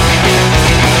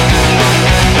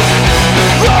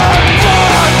 Run,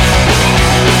 run.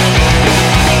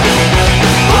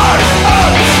 Part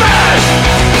of smash.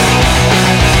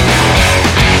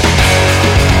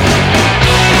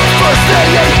 First they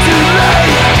ain't too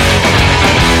late.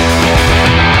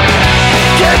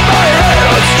 Get my head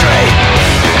on straight.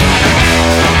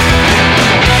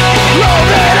 All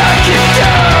that I can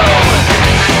do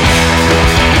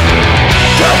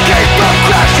to keep from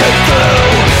crashing through.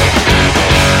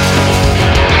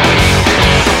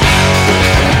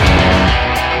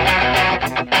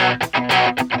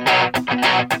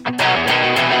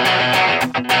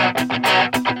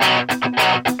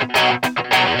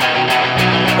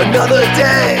 Another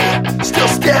day, still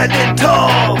standing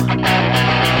tall,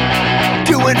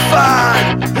 doing fine,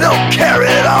 don't care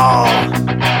at all.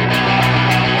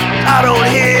 I don't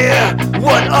hear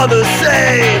what others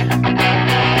say,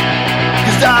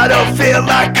 'cause I don't feel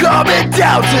like coming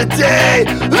down today.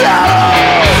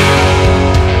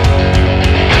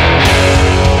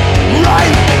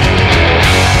 Right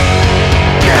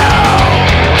now.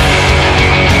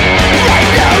 Right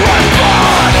now, run,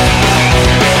 run.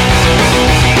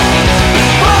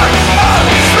 Part of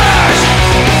smash.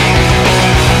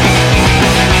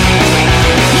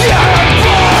 Yeah,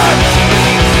 run.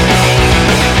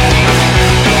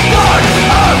 Part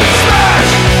of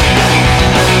smash.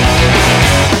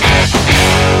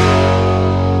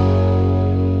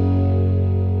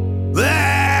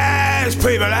 There's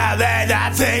people out there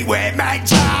that think we're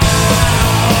mental.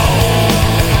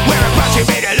 We're a bunch of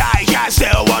middle-aged guys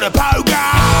still want a pogo.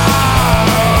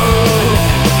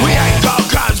 We ain't got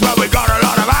guns, but we got a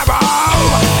lot of ammo.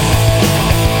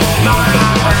 My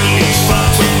brain is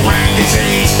fucked with brain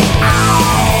disease.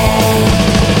 Ow!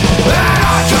 And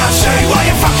I can't see why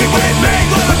you're fucking with me.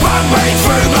 The bug rain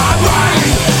through my brain.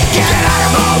 Get out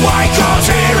of my way, 'cause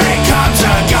here it comes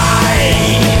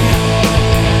again.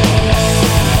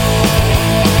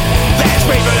 There's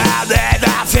people out there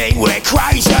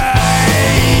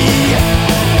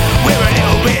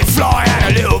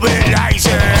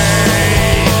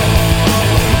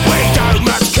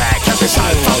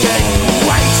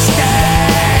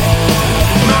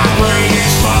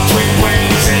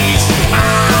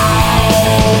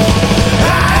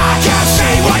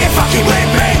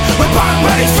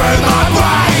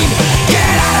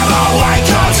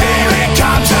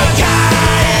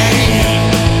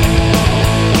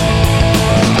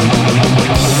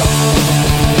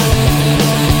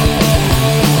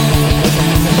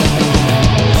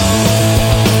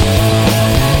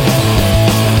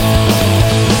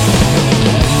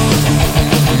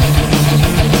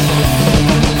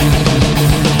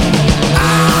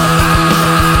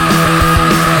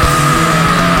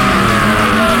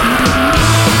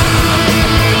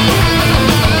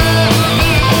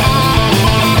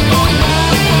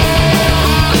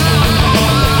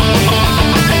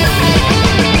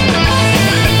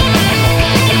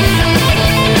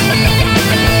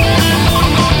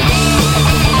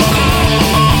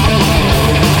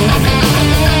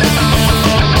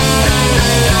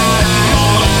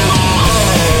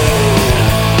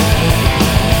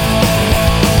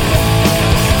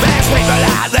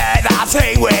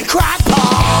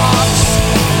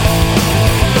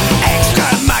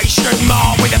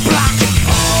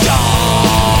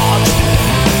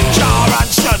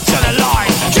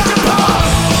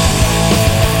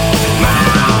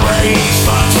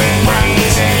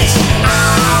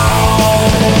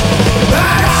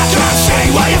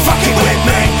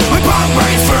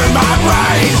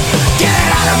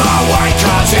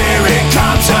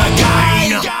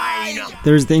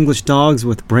There's the English Dogs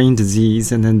with Brain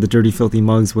Disease, and then the Dirty Filthy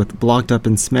Mugs with Blocked Up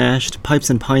and Smashed.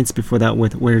 Pipes and Pints before that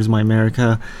with Where's My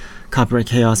America. Copyright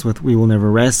Chaos with We Will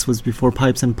Never Rest was before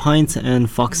Pipes and Pints, and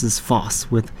Fox's Foss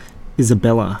with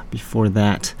Isabella before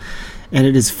that. And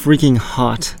it is freaking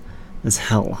hot as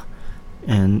hell.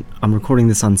 And I'm recording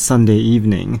this on Sunday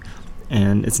evening,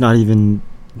 and it's not even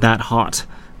that hot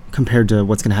compared to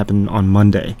what's going to happen on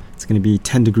Monday. It's going to be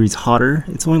 10 degrees hotter.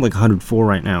 It's only like 104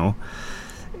 right now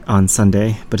on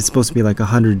Sunday, but it's supposed to be like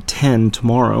 110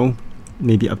 tomorrow,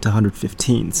 maybe up to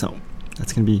 115, so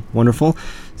that's going to be wonderful.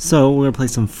 So we're going to play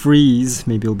some Freeze,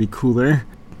 maybe it'll be cooler.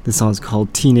 This song is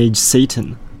called Teenage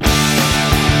Satan.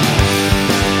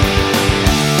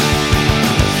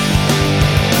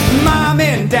 Mom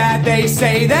and Dad, they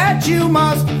say that you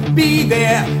must be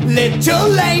their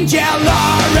little angel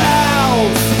or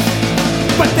else.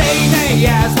 But they may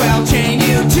as well chain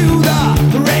you to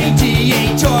the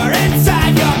radiator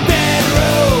inside your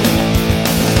bedroom.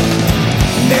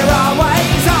 They're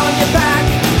always on your back.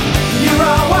 You're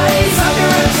always under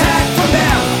attack from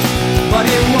them. But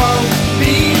it won't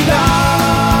be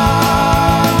long.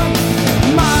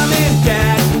 Mom and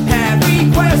Dad have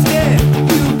requested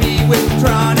you be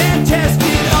withdrawn and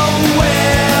tested. Oh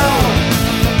well.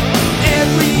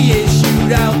 Every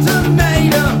issued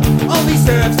ultimatum only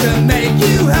serves to make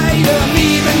you hate them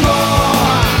even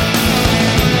more.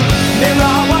 They're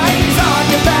always on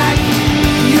your back.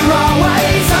 You're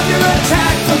always under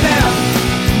attack from them.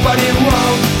 But it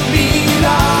won't be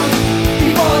long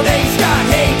before they start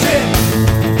hatred.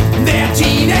 They're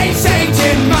teenage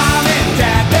Satan. Mom and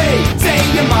Dad, they say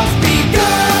you must be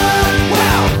good.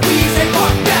 Well, we say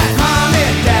fuck that. Mom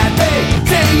and Dad, they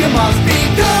say you must be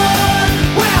good.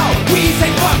 Well, we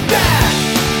say fuck that.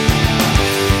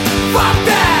 Fuck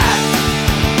that.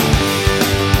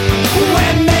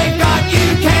 When they've got you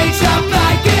caged up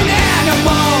like an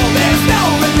animal, there's no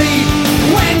relief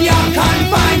when you're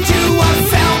confined to a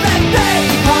cell that they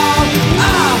call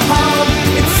a home.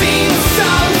 It seems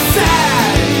so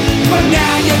sad, but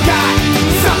now you got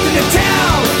something to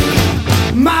tell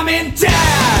Mom and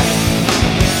Dad.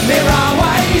 They're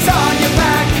always on your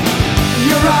back.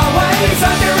 You're always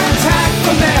under attack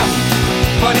from them.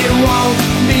 But it won't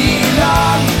be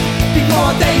long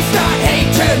before they start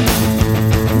hating.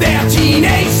 They're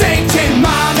teenage Satan.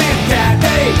 Mom and Dad,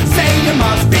 they say you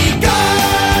must be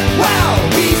good. Well,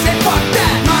 we say fuck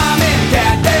that. Mom and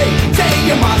Dad, they say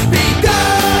you must be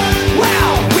good.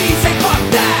 Well, we say fuck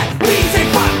that. We say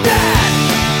fuck that.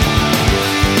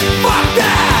 Fuck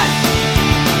that.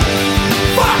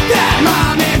 Fuck that.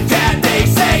 Mom and Dad, they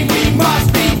say we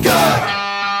must be good.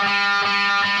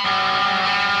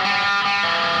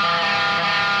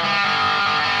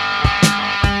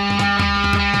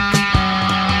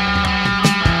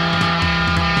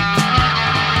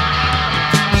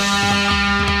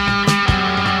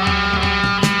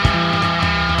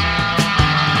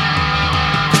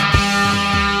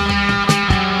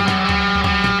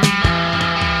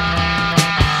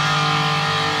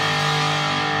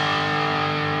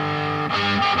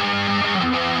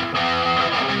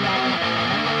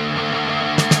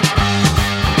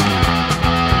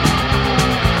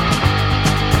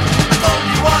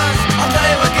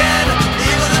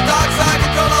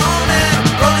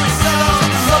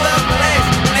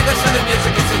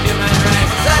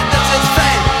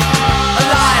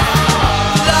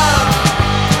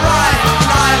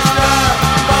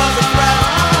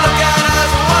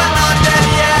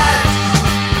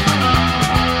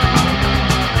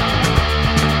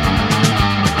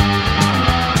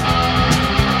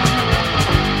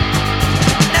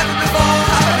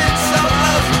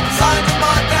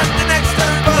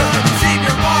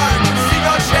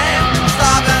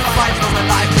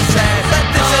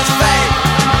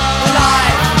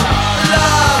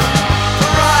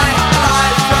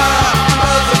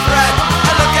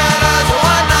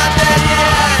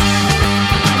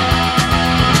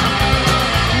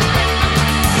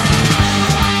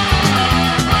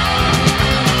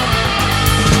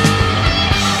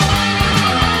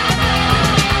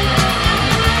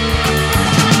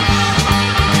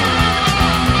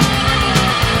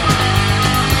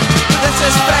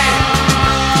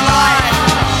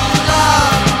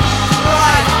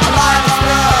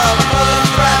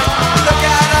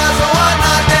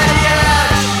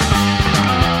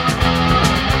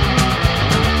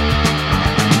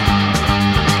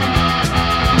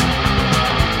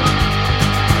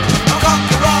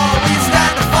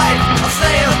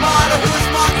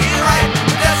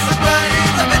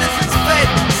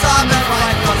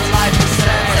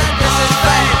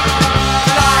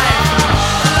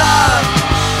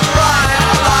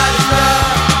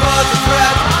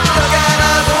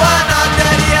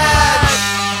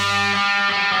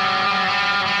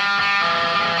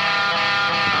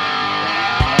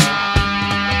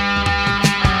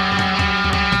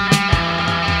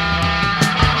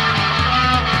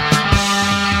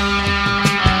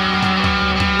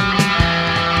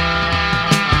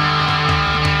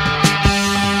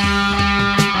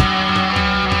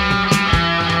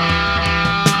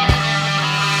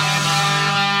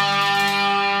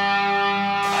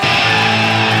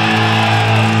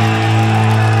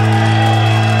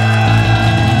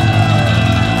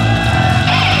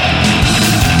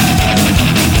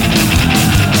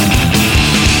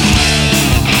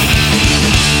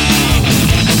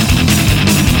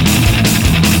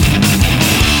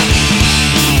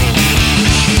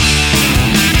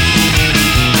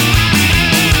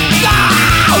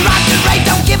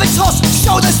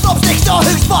 sure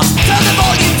who's boss. Turn the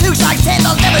volume to side 10,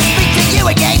 I'll never speak to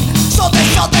you again. Sod the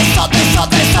neighbours,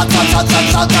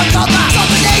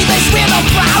 we're not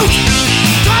proud.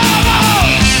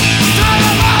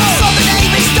 Sod the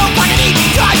neighbours, don't fucking eat.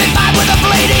 Driving mad with a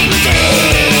bleeding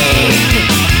dick.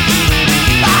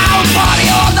 I'll party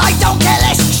all night, don't care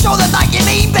less. Show them that you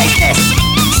mean business.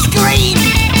 Scream,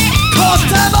 cause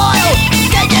turmoil,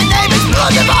 get your neighbours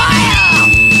blood and bile.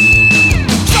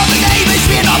 Sod the neighbours,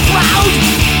 we're not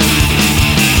proud.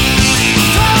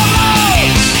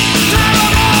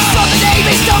 Sod the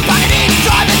neighbours, don't fucking eat.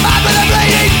 Driving mad with a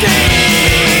bleeding dick.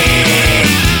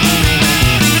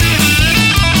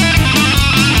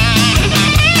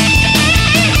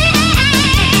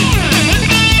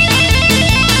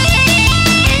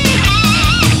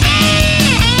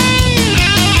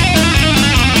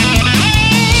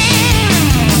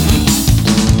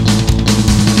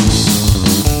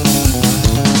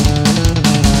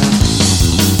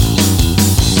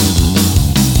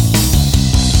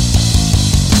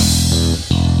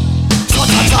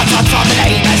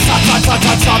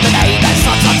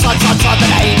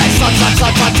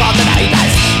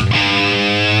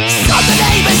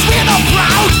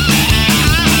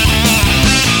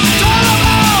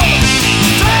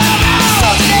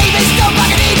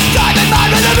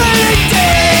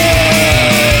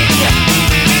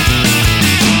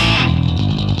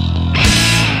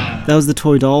 That was the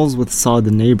Toy Dolls with Sod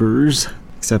the Neighbors,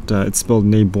 except it's spelled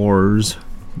neighbors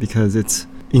because it's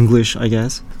English, I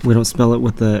guess. We don't spell it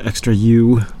with the extra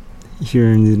U here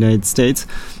in the United States.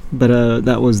 But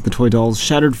that was the Toy Dolls.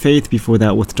 Shattered Faith before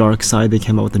that with Dark Side. They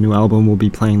came out with a new album. We'll be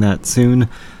playing that soon.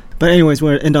 But anyways,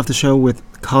 we're going to end off the show with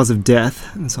Cause of Death.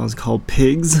 The song's called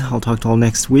Pigs. I'll talk to all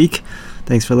next week.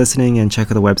 Thanks for listening, and check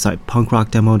out the website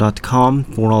punkrockdemo.com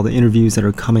for all the interviews that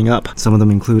are coming up. Some of them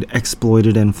include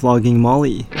Exploited and Flogging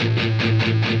Molly.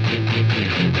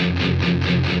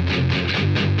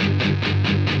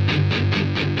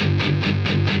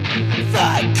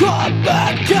 They come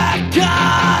back again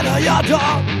to your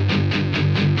door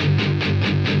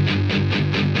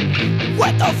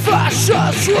with the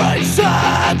fascist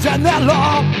reasons and their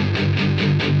law.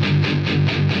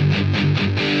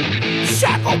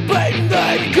 Shackle beating,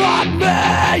 they've got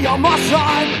me on my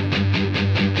side.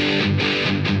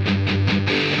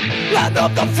 Land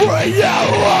of the free, yeah,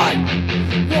 right.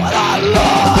 What I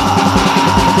love.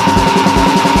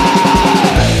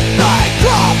 They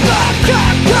come back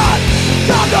again,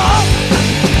 come on.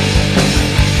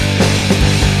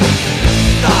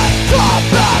 They come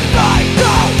back, they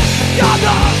come, come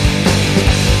on.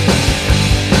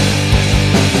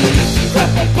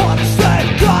 Triple punch,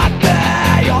 they've got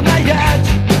me on the edge.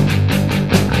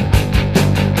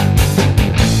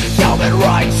 Human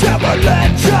rights and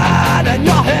religion in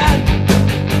your head.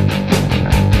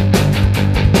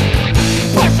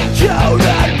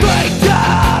 Persecuted,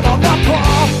 beaten on the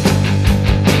pole.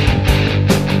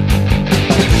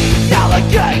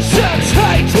 Allegations,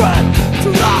 hatred to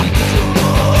the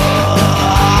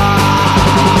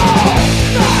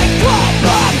they come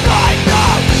back, they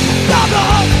come, come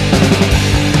on.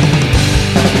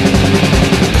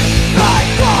 They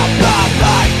come back,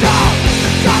 they come,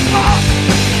 come on.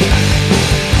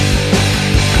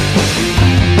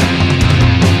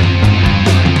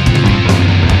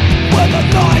 With a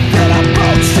knife that I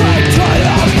broke straight to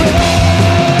your bill.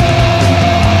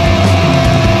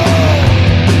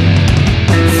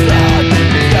 Stand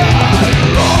that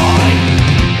line.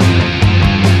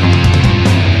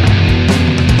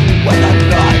 With a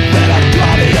knife that I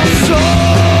got in your soul.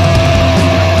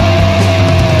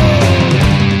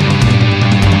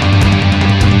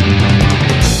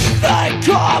 They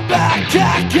come back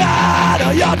again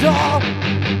to your door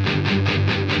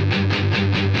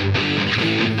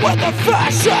with the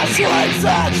fascist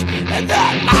reasons and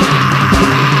that